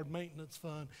graveyard maintenance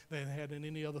fund than they had in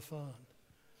any other fund?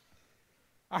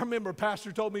 I remember a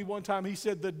pastor told me one time, he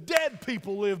said, the dead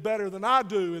people live better than I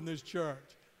do in this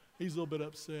church. He's a little bit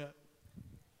upset.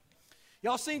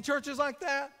 Y'all seen churches like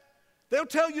that? They'll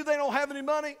tell you they don't have any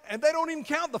money, and they don't even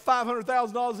count the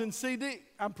 $500,000 in CD.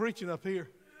 I'm preaching up here.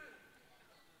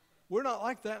 We're not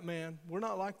like that, man. We're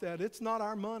not like that. It's not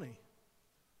our money.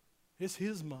 It's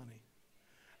his money.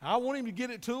 I want him to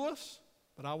get it to us,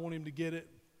 but I want him to get it,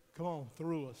 come on,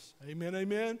 through us. Amen,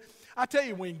 amen. I tell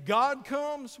you, when God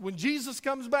comes, when Jesus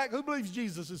comes back, who believes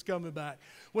Jesus is coming back?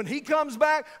 When he comes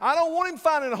back, I don't want him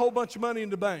finding a whole bunch of money in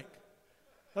the bank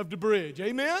of the bridge.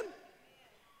 Amen?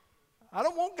 I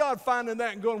don't want God finding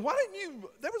that and going, why didn't you,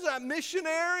 there was that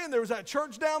missionary and there was that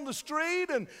church down the street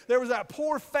and there was that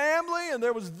poor family and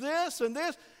there was this and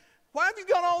this. Why have you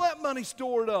got all that money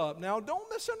stored up? Now, don't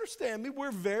misunderstand me.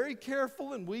 We're very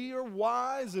careful and we are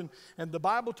wise, and the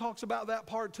Bible talks about that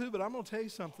part too, but I'm going to tell you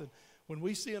something. When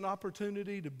we see an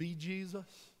opportunity to be Jesus,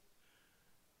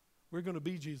 we're going to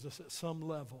be Jesus at some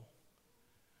level.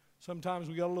 Sometimes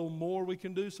we got a little more we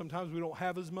can do. Sometimes we don't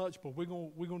have as much, but we're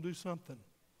going to do something.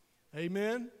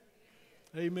 Amen?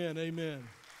 Amen, amen.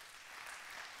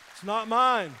 It's not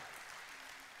mine.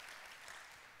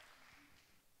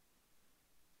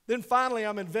 Then finally,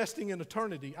 I'm investing in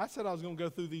eternity. I said I was going to go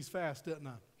through these fast, didn't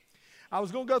I? I was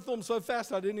going to go through them so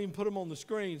fast I didn't even put them on the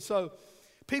screen. So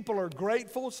people are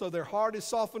grateful, so their heart is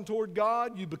softened toward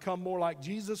God. You become more like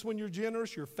Jesus when you're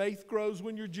generous. Your faith grows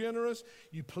when you're generous.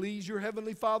 You please your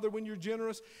Heavenly Father when you're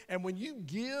generous. And when you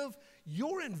give,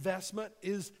 your investment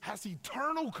has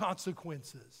eternal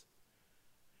consequences.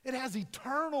 It has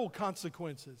eternal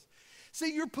consequences.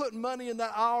 See, you're putting money in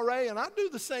that IRA, and I do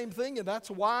the same thing, and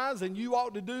that's wise, and you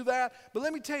ought to do that. But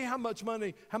let me tell you how much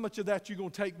of that you're going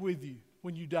to take with you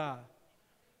when you die.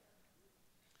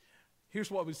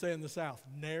 Here's what we say in the South.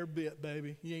 Ne'er bit,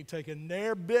 baby. You ain't taking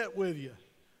ne'er bit with you.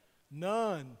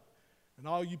 None. And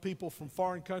all you people from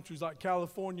foreign countries like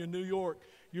California, New York,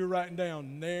 you're writing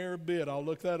down ne'er bit. I'll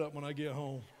look that up when I get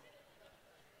home.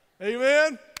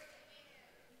 Amen?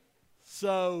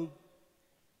 So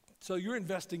you're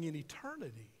investing in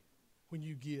eternity when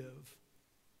you give.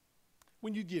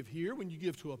 When you give here, when you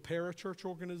give to a parachurch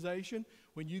organization,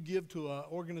 when you give to an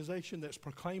organization that's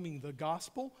proclaiming the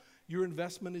gospel, your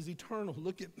investment is eternal.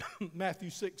 Look at Matthew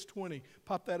 6:20.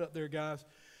 Pop that up there, guys.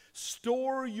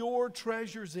 Store your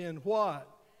treasures in what?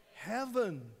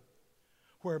 Heaven,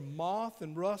 where moth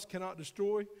and rust cannot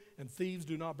destroy and thieves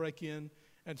do not break in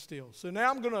and steal. So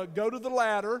now I'm going to go to the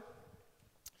ladder,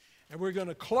 and we're going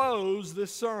to close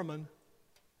this sermon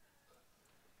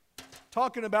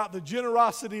talking about the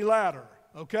generosity ladder,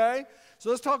 okay? So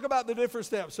let's talk about the different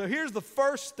steps. So here's the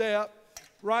first step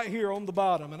right here on the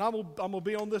bottom, and I'm going to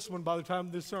be on this one by the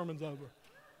time this sermon's over.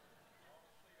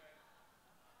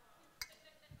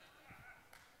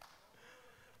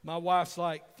 My wife's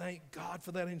like, thank God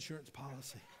for that insurance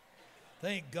policy.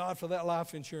 Thank God for that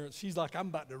life insurance. She's like, I'm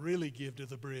about to really give to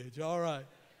the bridge. All right.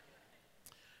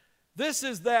 This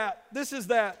is that.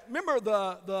 Remember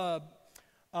the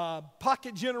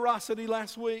pocket generosity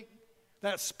last week?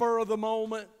 That spur of the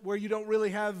moment where you don't really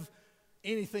have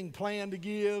anything planned to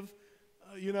give.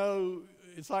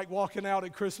 It's like walking out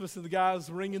at Christmas and the guy's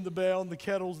ringing the bell and the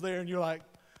kettle's there and you're like,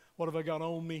 what have I got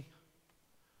on me?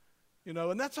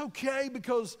 And that's okay,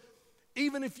 because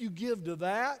even if you give to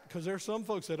that, because there's some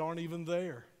folks that aren't even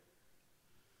there.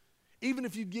 Even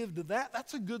if you give to that,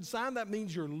 that's a good sign. That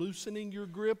means you're loosening your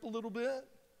grip a little bit.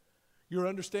 You're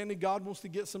understanding God wants to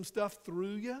get some stuff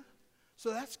through you.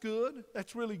 So that's good.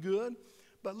 That's really good.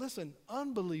 But listen,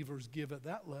 unbelievers give at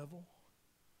that level.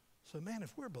 So man,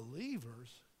 if we're believers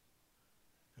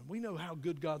and we know how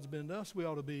good God's been to us, we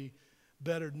ought to be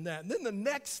better than that. And then the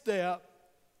next step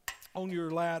on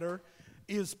your ladder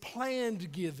is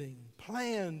planned giving,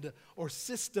 planned or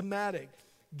systematic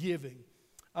giving.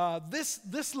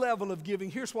 This level of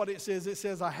giving, here's what it says. It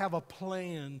says, I have a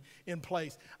plan in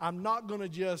place. I'm not going to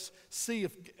just see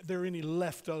if there are any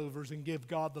leftovers and give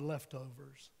God the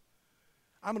leftovers.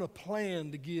 I'm going to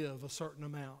plan to give a certain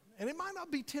amount. And it might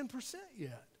not be 10%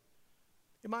 yet.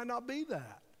 It might not be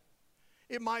that.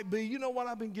 It might be, you know what,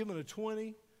 I've been given a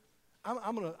 20.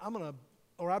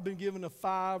 Or I've been given a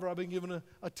 5, or I've been given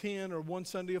a 10, or one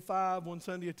Sunday a 5, one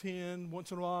Sunday a 10.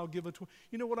 Once in a while I'll give a 20.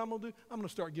 You know what I'm going to do? I'm going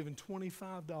to start giving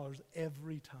 $25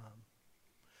 every time.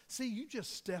 See, you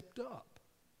just stepped up.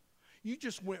 You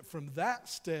just went from that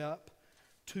step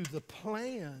to the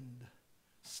planned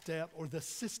step or the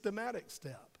systematic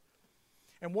step.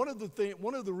 And one of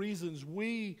the reasons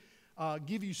we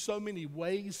give you so many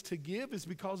ways to give is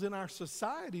because in our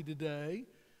society today,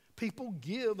 people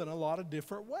give in a lot of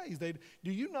different ways.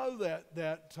 Do you know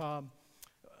that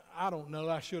I don't know,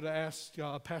 I should have asked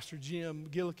Pastor Jim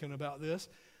Gillikin about this,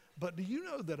 but do you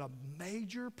know that a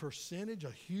major percentage,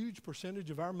 a huge percentage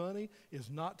of our money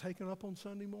is not taken up on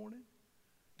Sunday morning?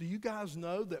 Do you guys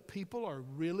know that people are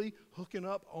really hooking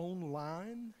up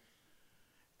online?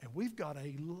 And we've got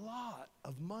a lot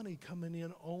of money coming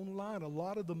in online. A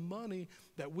lot of the money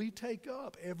that we take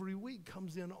up every week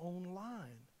comes in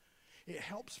online. It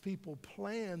helps people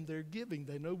plan their giving.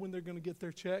 They know when they're going to get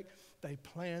their check. They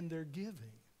plan their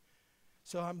giving.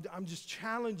 So I'm just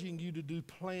challenging you to do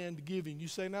planned giving. You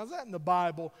say, now is that in the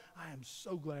Bible? I am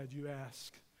so glad you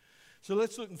asked. So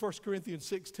let's look in 1 Corinthians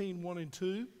 16, 1 and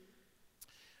 2.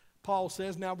 Paul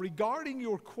says, now regarding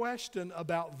your question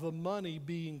about the money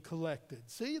being collected.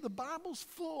 See, the Bible's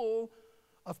full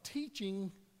of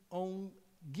teaching on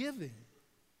giving.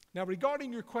 Now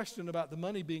regarding your question about the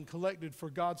money being collected for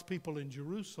God's people in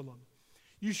Jerusalem,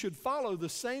 you should follow the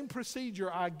same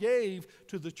procedure I gave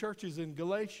to the churches in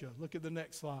Galatia. Look at the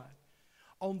next slide.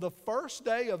 On the first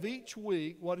day of each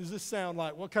week, what does this sound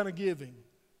like? What kind of giving?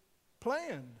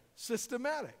 Planned,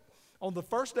 systematic. On the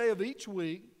first day of each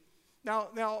week.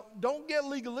 Now, don't get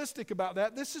legalistic about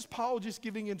that. This is Paul just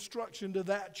giving instruction to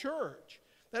that church.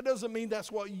 That doesn't mean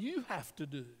that's what you have to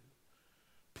do.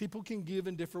 People can give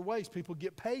in different ways. People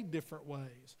get paid different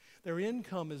ways. Their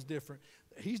income is different.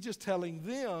 He's just telling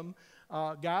them,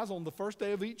 guys, on the first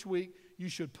day of each week, you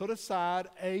should put aside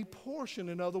a portion.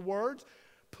 In other words,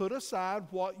 put aside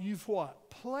what you've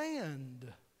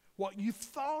planned, what you've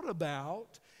thought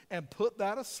about, and put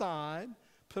that aside.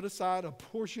 Put aside a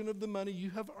portion of the money you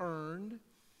have earned.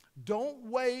 Don't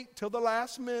wait till the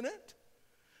last minute.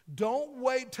 Don't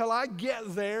wait till I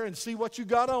get there and see what you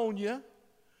got on you.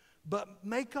 But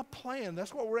make a plan.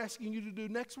 That's what we're asking you to do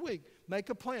next week. Make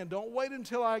a plan. Don't wait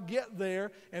until I get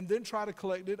there and then try to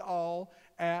collect it all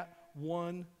at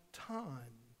one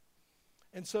time.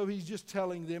 And so he's just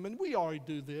telling them, and we already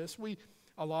do this.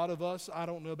 A lot of us, I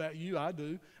don't know about you, I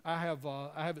do. I have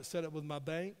it set up with my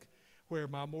bank where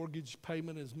my mortgage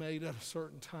payment is made at a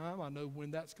certain time. I know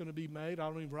when that's going to be made. I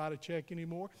don't even write a check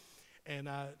anymore. And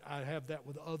I have that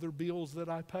with other bills that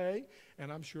I pay,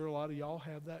 and I'm sure a lot of y'all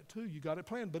have that too. You got it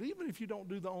planned. But even if you don't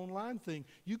do the online thing,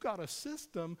 you got a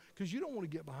system because you don't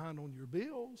want to get behind on your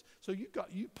bills. So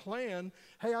you plan,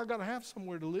 hey, I got to have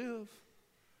somewhere to live.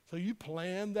 So you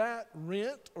plan that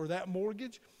rent or that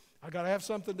mortgage. I got to have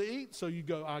something to eat. So you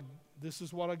go, this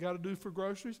is what I got to do for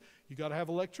groceries. You got to have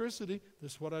electricity.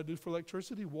 This is what I do for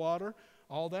electricity, water,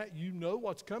 all that. You know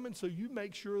what's coming, so you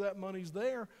make sure that money's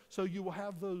there so you will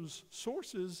have those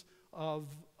sources of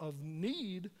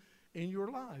need in your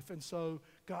life. And so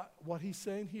God, what he's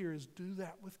saying here is do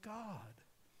that with God.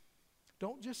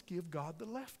 Don't just give God the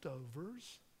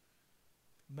leftovers.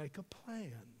 Make a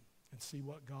plan and see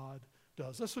what God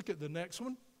does. Let's look at the next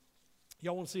one.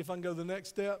 Y'all want to see if I can go to the next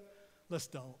step? Let's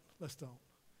don't.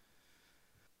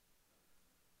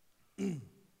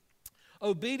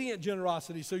 Obedient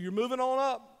generosity. So you're moving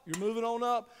on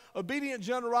up. Obedient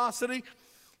generosity.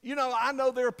 You know, I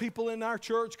know there are people in our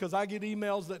church, because I get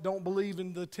emails that don't believe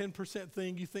in the 10%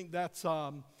 thing. You think that's,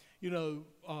 Old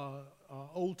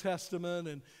Testament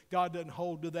and God doesn't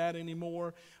hold to that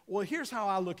anymore. Well, here's how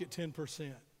I look at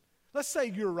 10%. Let's say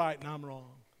you're right and I'm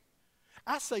wrong.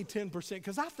 I say 10%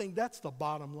 because I think that's the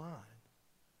bottom line.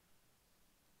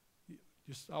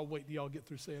 I'll wait till y'all get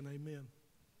through saying amen.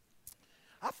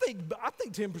 I think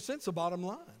 10% is the bottom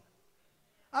line.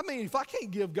 I mean, if I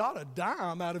can't give God a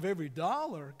dime out of every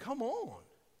dollar, come on.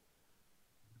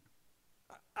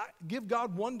 I give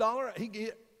God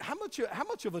 $1. How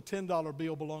much of a $10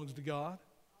 bill belongs to God?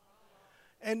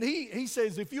 And he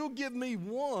says, if you'll give me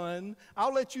one,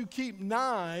 I'll let you keep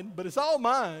 9, but it's all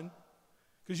mine,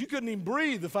 because you couldn't even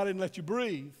breathe if I didn't let you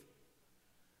breathe.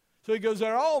 So he goes,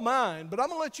 they're all mine, but I'm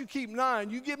going to let you keep 9.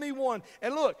 You give me one.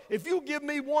 And look, if you give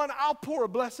me one, I'll pour a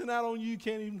blessing out on you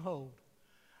can't even hold.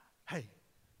 Hey,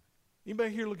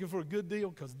 anybody here looking for a good deal?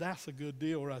 Because that's a good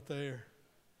deal right there.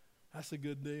 That's a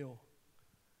good deal.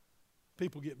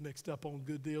 People get mixed up on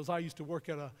good deals. I used to work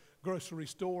at a grocery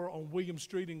store on William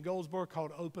Street in Goldsboro called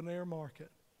Open Air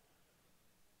Market.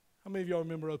 How many of y'all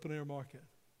remember Open Air Market?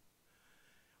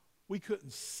 We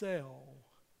couldn't sell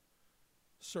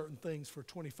certain things for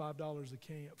 $25 a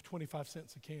can, 25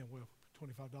 cents a can. Well,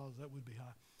 $25, that would be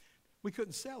high. We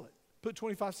couldn't sell it. Put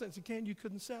 25 cents a can, you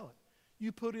couldn't sell it.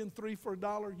 You put in 3 for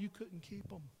 $1, you couldn't keep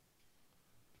them.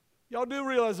 Y'all do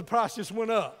realize the price just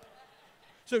went up.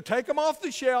 So take them off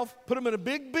the shelf, put them in a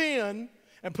big bin,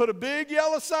 and put a big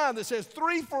yellow sign that says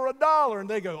 3 for $1, and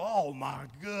they go, oh my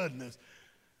goodness.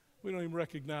 We don't even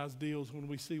recognize deals when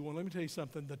we see one. Let me tell you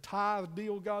something. The tithe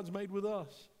deal God's made with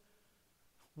us,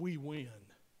 we win.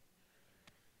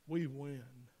 We win.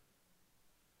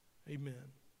 Amen.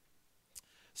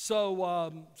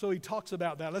 So he talks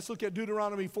about that. Let's look at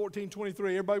Deuteronomy 14:23.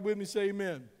 Everybody with me say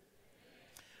amen.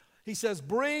 He says,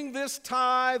 bring this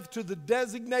tithe to the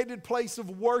designated place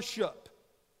of worship,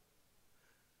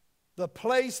 the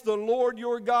place the Lord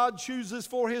your God chooses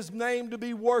for his name to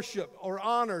be worshiped or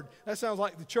honored. That sounds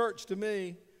like the church to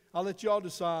me. I'll let y'all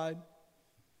decide.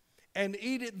 and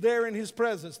eat it there in his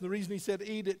presence. And the reason he said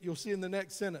eat it, you'll see in the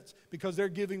next sentence, because their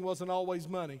giving wasn't always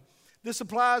money. This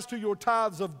applies to your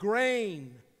tithes of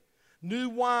grain, new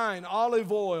wine,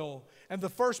 olive oil, and the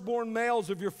firstborn males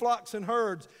of your flocks and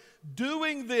herds.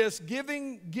 Doing this,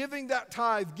 giving that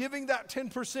tithe, giving that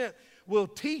 10%, will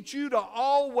teach you to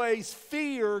always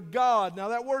fear God. Now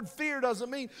that word fear doesn't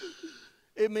mean,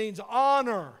 it means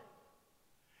honor.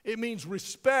 It means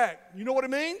respect. You know what it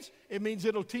means? It means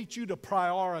it'll teach you to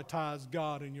prioritize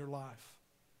God in your life.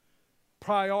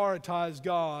 Prioritize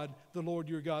God, the Lord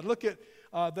your God. Look at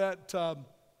that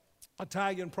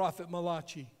Italian prophet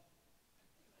Malachi.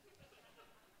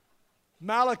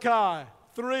 Malachi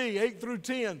 3, 8 through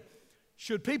 10.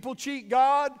 Should people cheat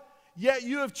God? Yet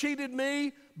you have cheated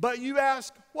me. But you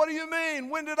ask, what do you mean?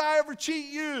 When did I ever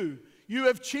cheat you? You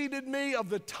have cheated me of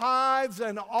the tithes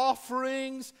and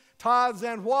offerings. Tithes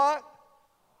and what?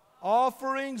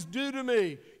 Offerings due to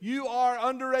me. You are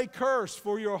under a curse,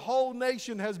 for your whole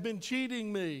nation has been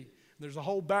cheating me. There's a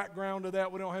whole background to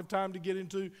that we don't have time to get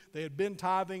into. They had been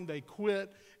tithing, they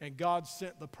quit, and God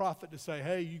sent the prophet to say,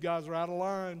 hey, you guys are out of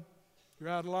line. You're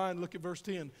out of line. Look at verse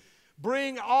 10.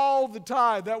 Bring all the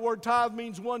tithe. That word tithe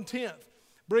means 1/10.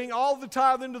 Bring all the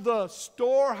tithe into the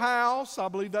storehouse. I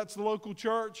believe that's the local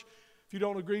church. If you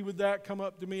don't agree with that, come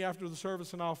up to me after the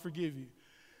service and I'll forgive you.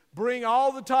 Bring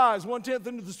all the tithes, 1/10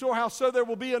 into the storehouse, so there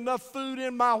will be enough food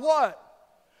in my what?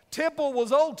 Temple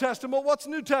was Old Testament. What's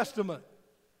New Testament?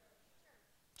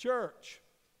 Church.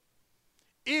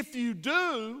 If you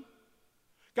do,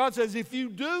 God says, if you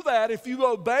do that, if you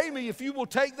obey me, if you will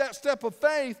take that step of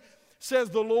faith, says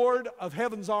the Lord of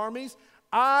heaven's armies,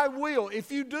 I will.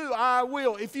 If you do, I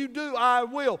will. If you do, I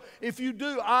will. If you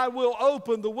do, I will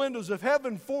open the windows of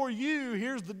heaven for you.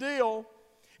 Here's the deal.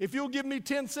 If you'll give me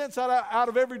 10 cents out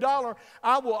of every dollar,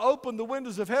 I will open the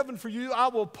windows of heaven for you. I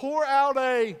will pour out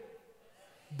a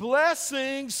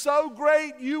blessing so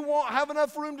great you won't have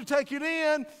enough room to take it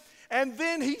in. And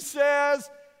then he says,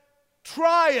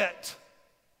 try it.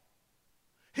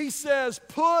 He says,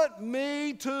 put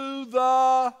me to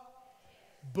the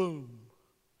boom.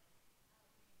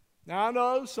 Now I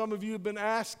know some of you have been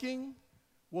asking,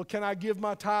 well, can I give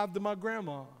my tithe to my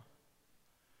grandma?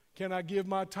 Can I give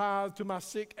my tithe to my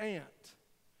sick aunt?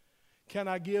 Can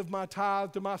I give my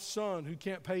tithe to my son who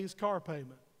can't pay his car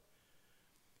payment?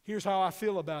 Here's how I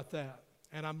feel about that.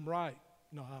 And I'm right.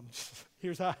 No,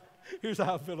 here's how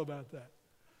I feel about that.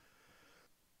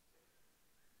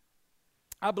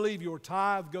 I believe your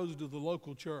tithe goes to the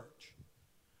local church.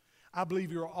 I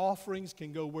believe your offerings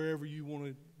can go wherever you want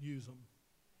to use them.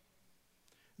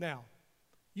 Now,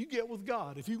 you get with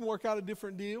God. If you can work out a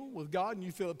different deal with God and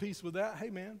you feel at peace with that, hey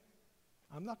man,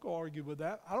 I'm not going to argue with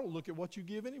that. I don't look at what you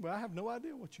give anyway. I have no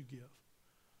idea what you give.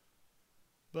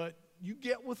 But you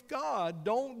get with God.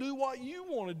 Don't do what you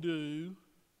want to do.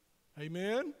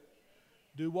 Amen?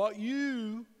 Do what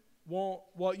you want,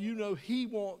 what you know He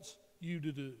wants you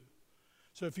to do.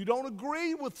 So if you don't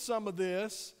agree with some of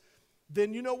this,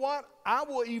 then you know what? I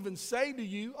will even say to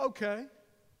you, okay,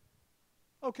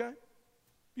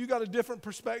 you got a different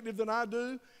perspective than I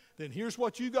do, then here's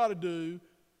what you got to do.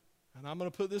 And I'm going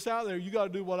to put this out there. You got to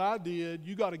do what I did.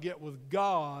 You got to get with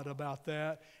God about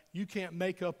that. You can't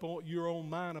make up your own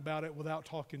mind about it without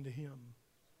talking to Him.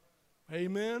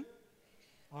 Amen?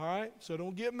 All right? So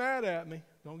don't get mad at me.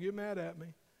 Don't get mad at me.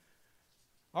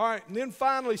 All right, and then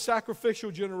finally, sacrificial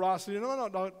generosity. And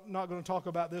I'm not going to talk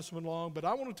about this one long, but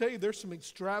I want to tell you there's some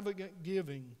extravagant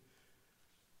giving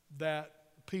that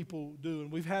people do.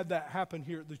 And we've had that happen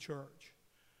here at the church.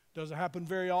 Doesn't happen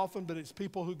very often, but it's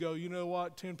people who go, you know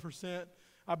what, 10%,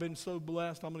 I've been so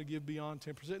blessed, I'm going to give beyond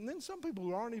 10%. And then some people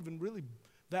who aren't even really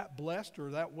that blessed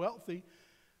or that wealthy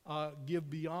give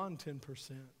beyond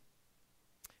 10%.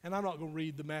 And I'm not going to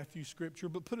read the Matthew scripture,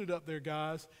 but put it up there,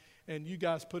 guys. And you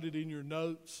guys put it in your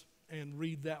notes and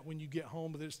read that when you get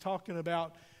home. But it's talking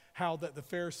about how that the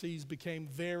Pharisees became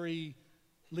very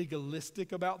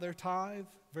legalistic about their tithe.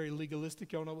 Very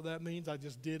legalistic. Y'all know what that means? I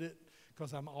just did it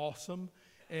because I'm awesome.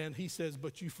 And he says,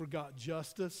 but you forgot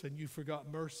justice and you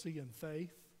forgot mercy and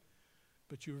faith.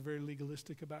 But you were very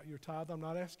legalistic about your tithe. I'm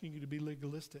not asking you to be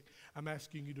legalistic. I'm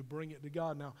asking you to bring it to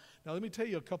God. Now let me tell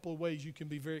you a couple of ways you can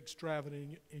be very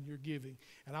extravagant in your giving.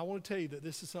 And I want to tell you that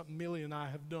this is something Millie and I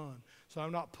have done. So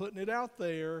I'm not putting it out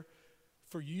there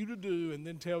for you to do and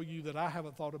then tell you that I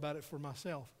haven't thought about it for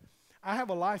myself. I have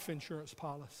a life insurance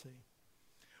policy.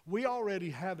 We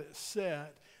already have it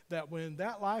set that when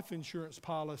that life insurance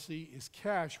policy is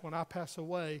cashed, when I pass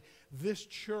away, this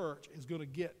church is going to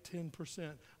get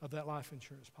 10% of that life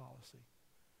insurance policy.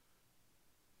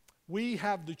 We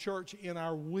have the church in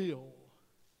our will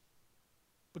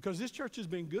because this church has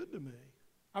been good to me.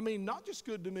 I mean, not just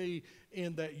good to me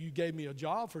in that you gave me a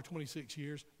job for 26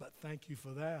 years, but thank you for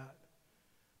that.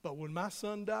 But when my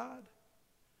son died,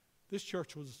 this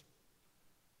church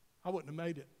I wouldn't have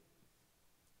made it.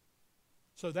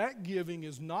 So that giving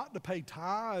is not to pay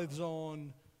tithes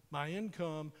on my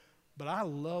income, but I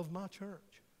love my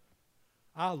church.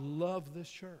 I love this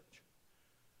church.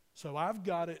 So I've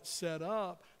got it set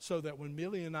up so that when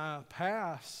Millie and I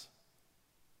pass,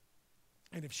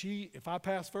 and if I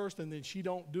pass first and then she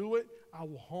don't do it, I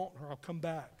will haunt her. I'll come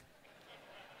back.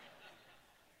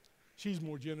 She's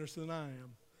more generous than I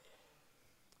am.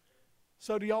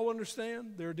 So do y'all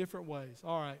understand? There are different ways.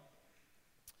 All right.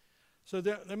 So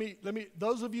let me.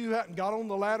 Those of you who haven't got on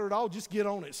the ladder at all, just get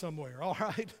on it somewhere. All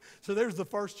right. So there's the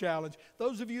first challenge.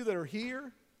 Those of you that are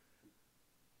here,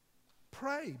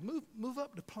 pray. Move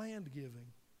up to planned giving,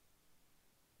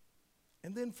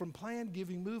 and then from planned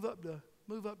giving, move up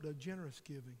to generous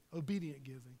giving, obedient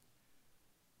giving,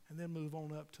 and then move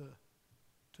on up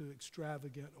to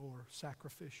extravagant or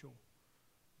sacrificial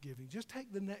giving. Just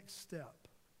take the next step.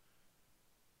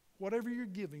 Whatever you're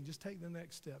giving, just take the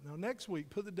next step. Now, next week,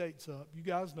 put the dates up. You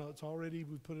guys know it's already,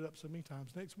 we've put it up so many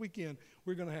times. Next weekend,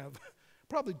 we're going to have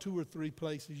probably 2 or 3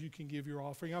 places you can give your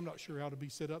offering. I'm not sure how to be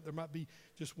set up. There might be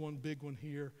just one big one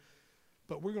here.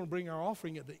 But we're going to bring our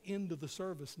offering at the end of the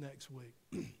service next week.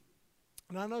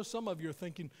 And I know some of you are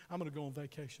thinking, I'm going to go on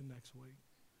vacation next week.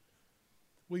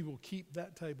 We will keep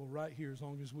that table right here as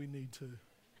long as we need to.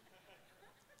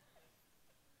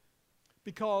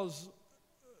 Because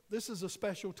this is a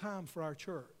special time for our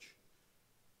church.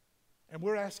 And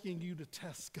we're asking you to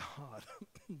test God.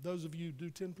 Those of you who do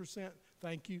 10%,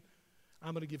 thank you.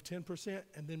 I'm going to give 10%,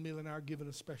 and then Millie and I are giving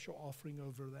a special offering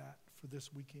over that for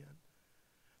this weekend.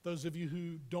 Those of you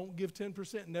who don't give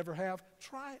 10%, never have,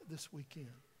 try it this weekend.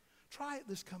 Try it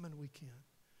this coming weekend.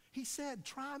 He said,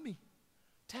 try me,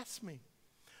 test me.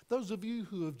 Those of you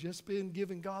who have just been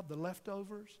giving God the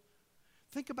leftovers,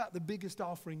 think about the biggest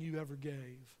offering you ever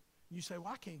gave. You say,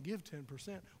 well, I can't give 10%.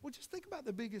 Well, just think about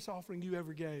the biggest offering you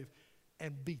ever gave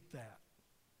and beat that.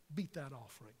 Beat that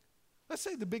offering. Let's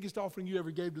say the biggest offering you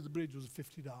ever gave to the bridge was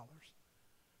 $50.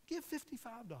 Give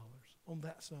 $55 on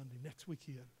that Sunday, next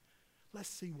weekend. Let's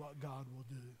see what God will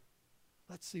do.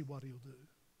 Let's see what he'll do.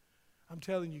 I'm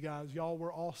telling you guys, y'all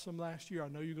were awesome last year. I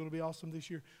know you're going to be awesome this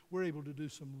year. We're able to do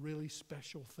some really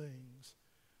special things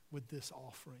with this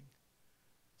offering.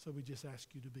 So we just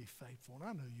ask you to be faithful, and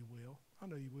I know you will. I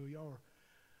know you will. Y'all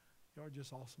are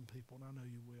just awesome people, and I know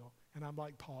you will. And I'm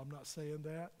like Paul, I'm not saying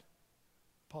that.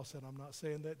 Paul said, I'm not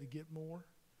saying that to get more.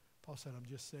 Paul said, I'm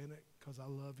just saying it because I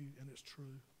love you, and it's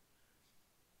true.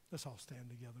 Let's all stand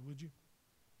together, would you?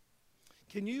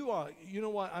 Can you, you know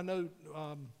what, I know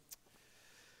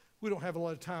we don't have a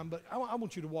lot of time, but I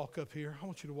want you to walk up here. I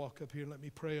want you to walk up here and let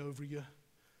me pray over you.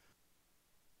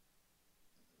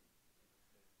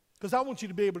 Because I want you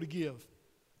to be able to give.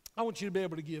 I want you to be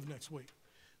able to give next week.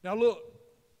 Now look,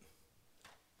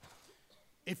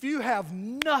 if you have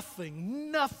nothing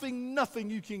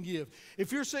you can give,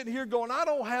 if you're sitting here going, I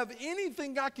don't have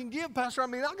anything I can give, Pastor, I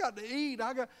mean, I got to eat.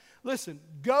 Listen,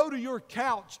 go to your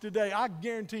couch today. I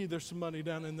guarantee you there's some money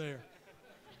down in there.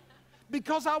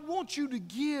 Because I want you to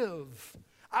give.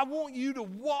 I want you to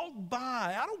walk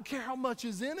by. I don't care how much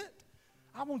is in it.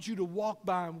 I want you to walk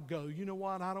by and go, you know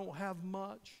what, I don't have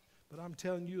much. But I'm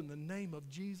telling you, in the name of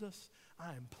Jesus, I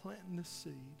am planting this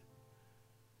seed.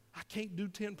 I can't do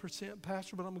 10%,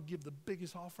 Pastor, but I'm going to give the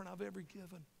biggest offering I've ever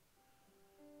given.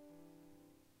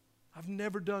 I've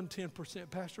never done 10%,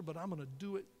 Pastor, but I'm going to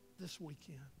do it this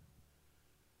weekend.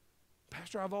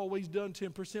 Pastor, I've always done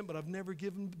 10%, but I've never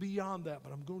given beyond that,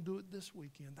 but I'm going to do it this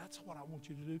weekend. That's what I want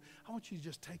you to do. I want you to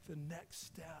just take the next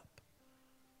step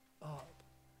up,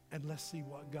 and let's see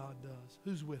what God does.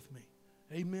 Who's with me?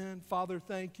 Amen. Father,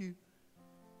 thank you.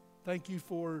 Thank you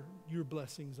for your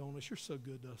blessings on us. You're so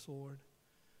good to us, Lord.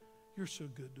 You're so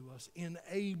good to us.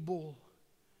 Enable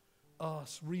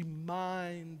us.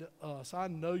 Remind us. I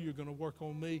know you're going to work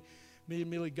on me. Me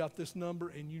and Millie got this number,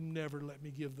 and you never let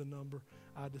me give the number.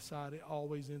 I decide it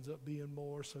always ends up being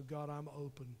more. So, God, I'm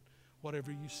open.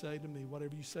 Whatever you say to me,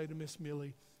 whatever you say to Miss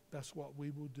Millie, that's what we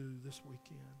will do this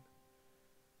weekend.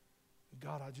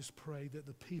 God, I just pray that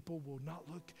the people will not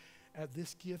look at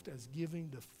this gift as giving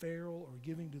to Farrell or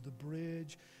giving to the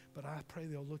bridge, but I pray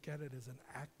they'll look at it as an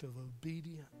act of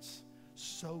obedience,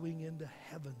 sowing into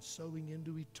heaven, sowing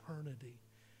into eternity,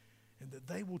 and that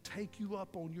they will take you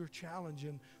up on your challenge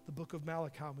in the book of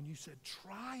Malachi when you said,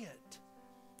 try it.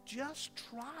 Just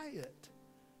try it.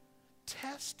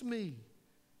 Test me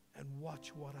and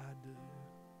watch what I do.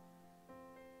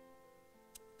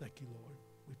 Thank you, Lord.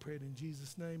 We pray it in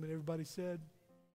Jesus' name, and everybody said,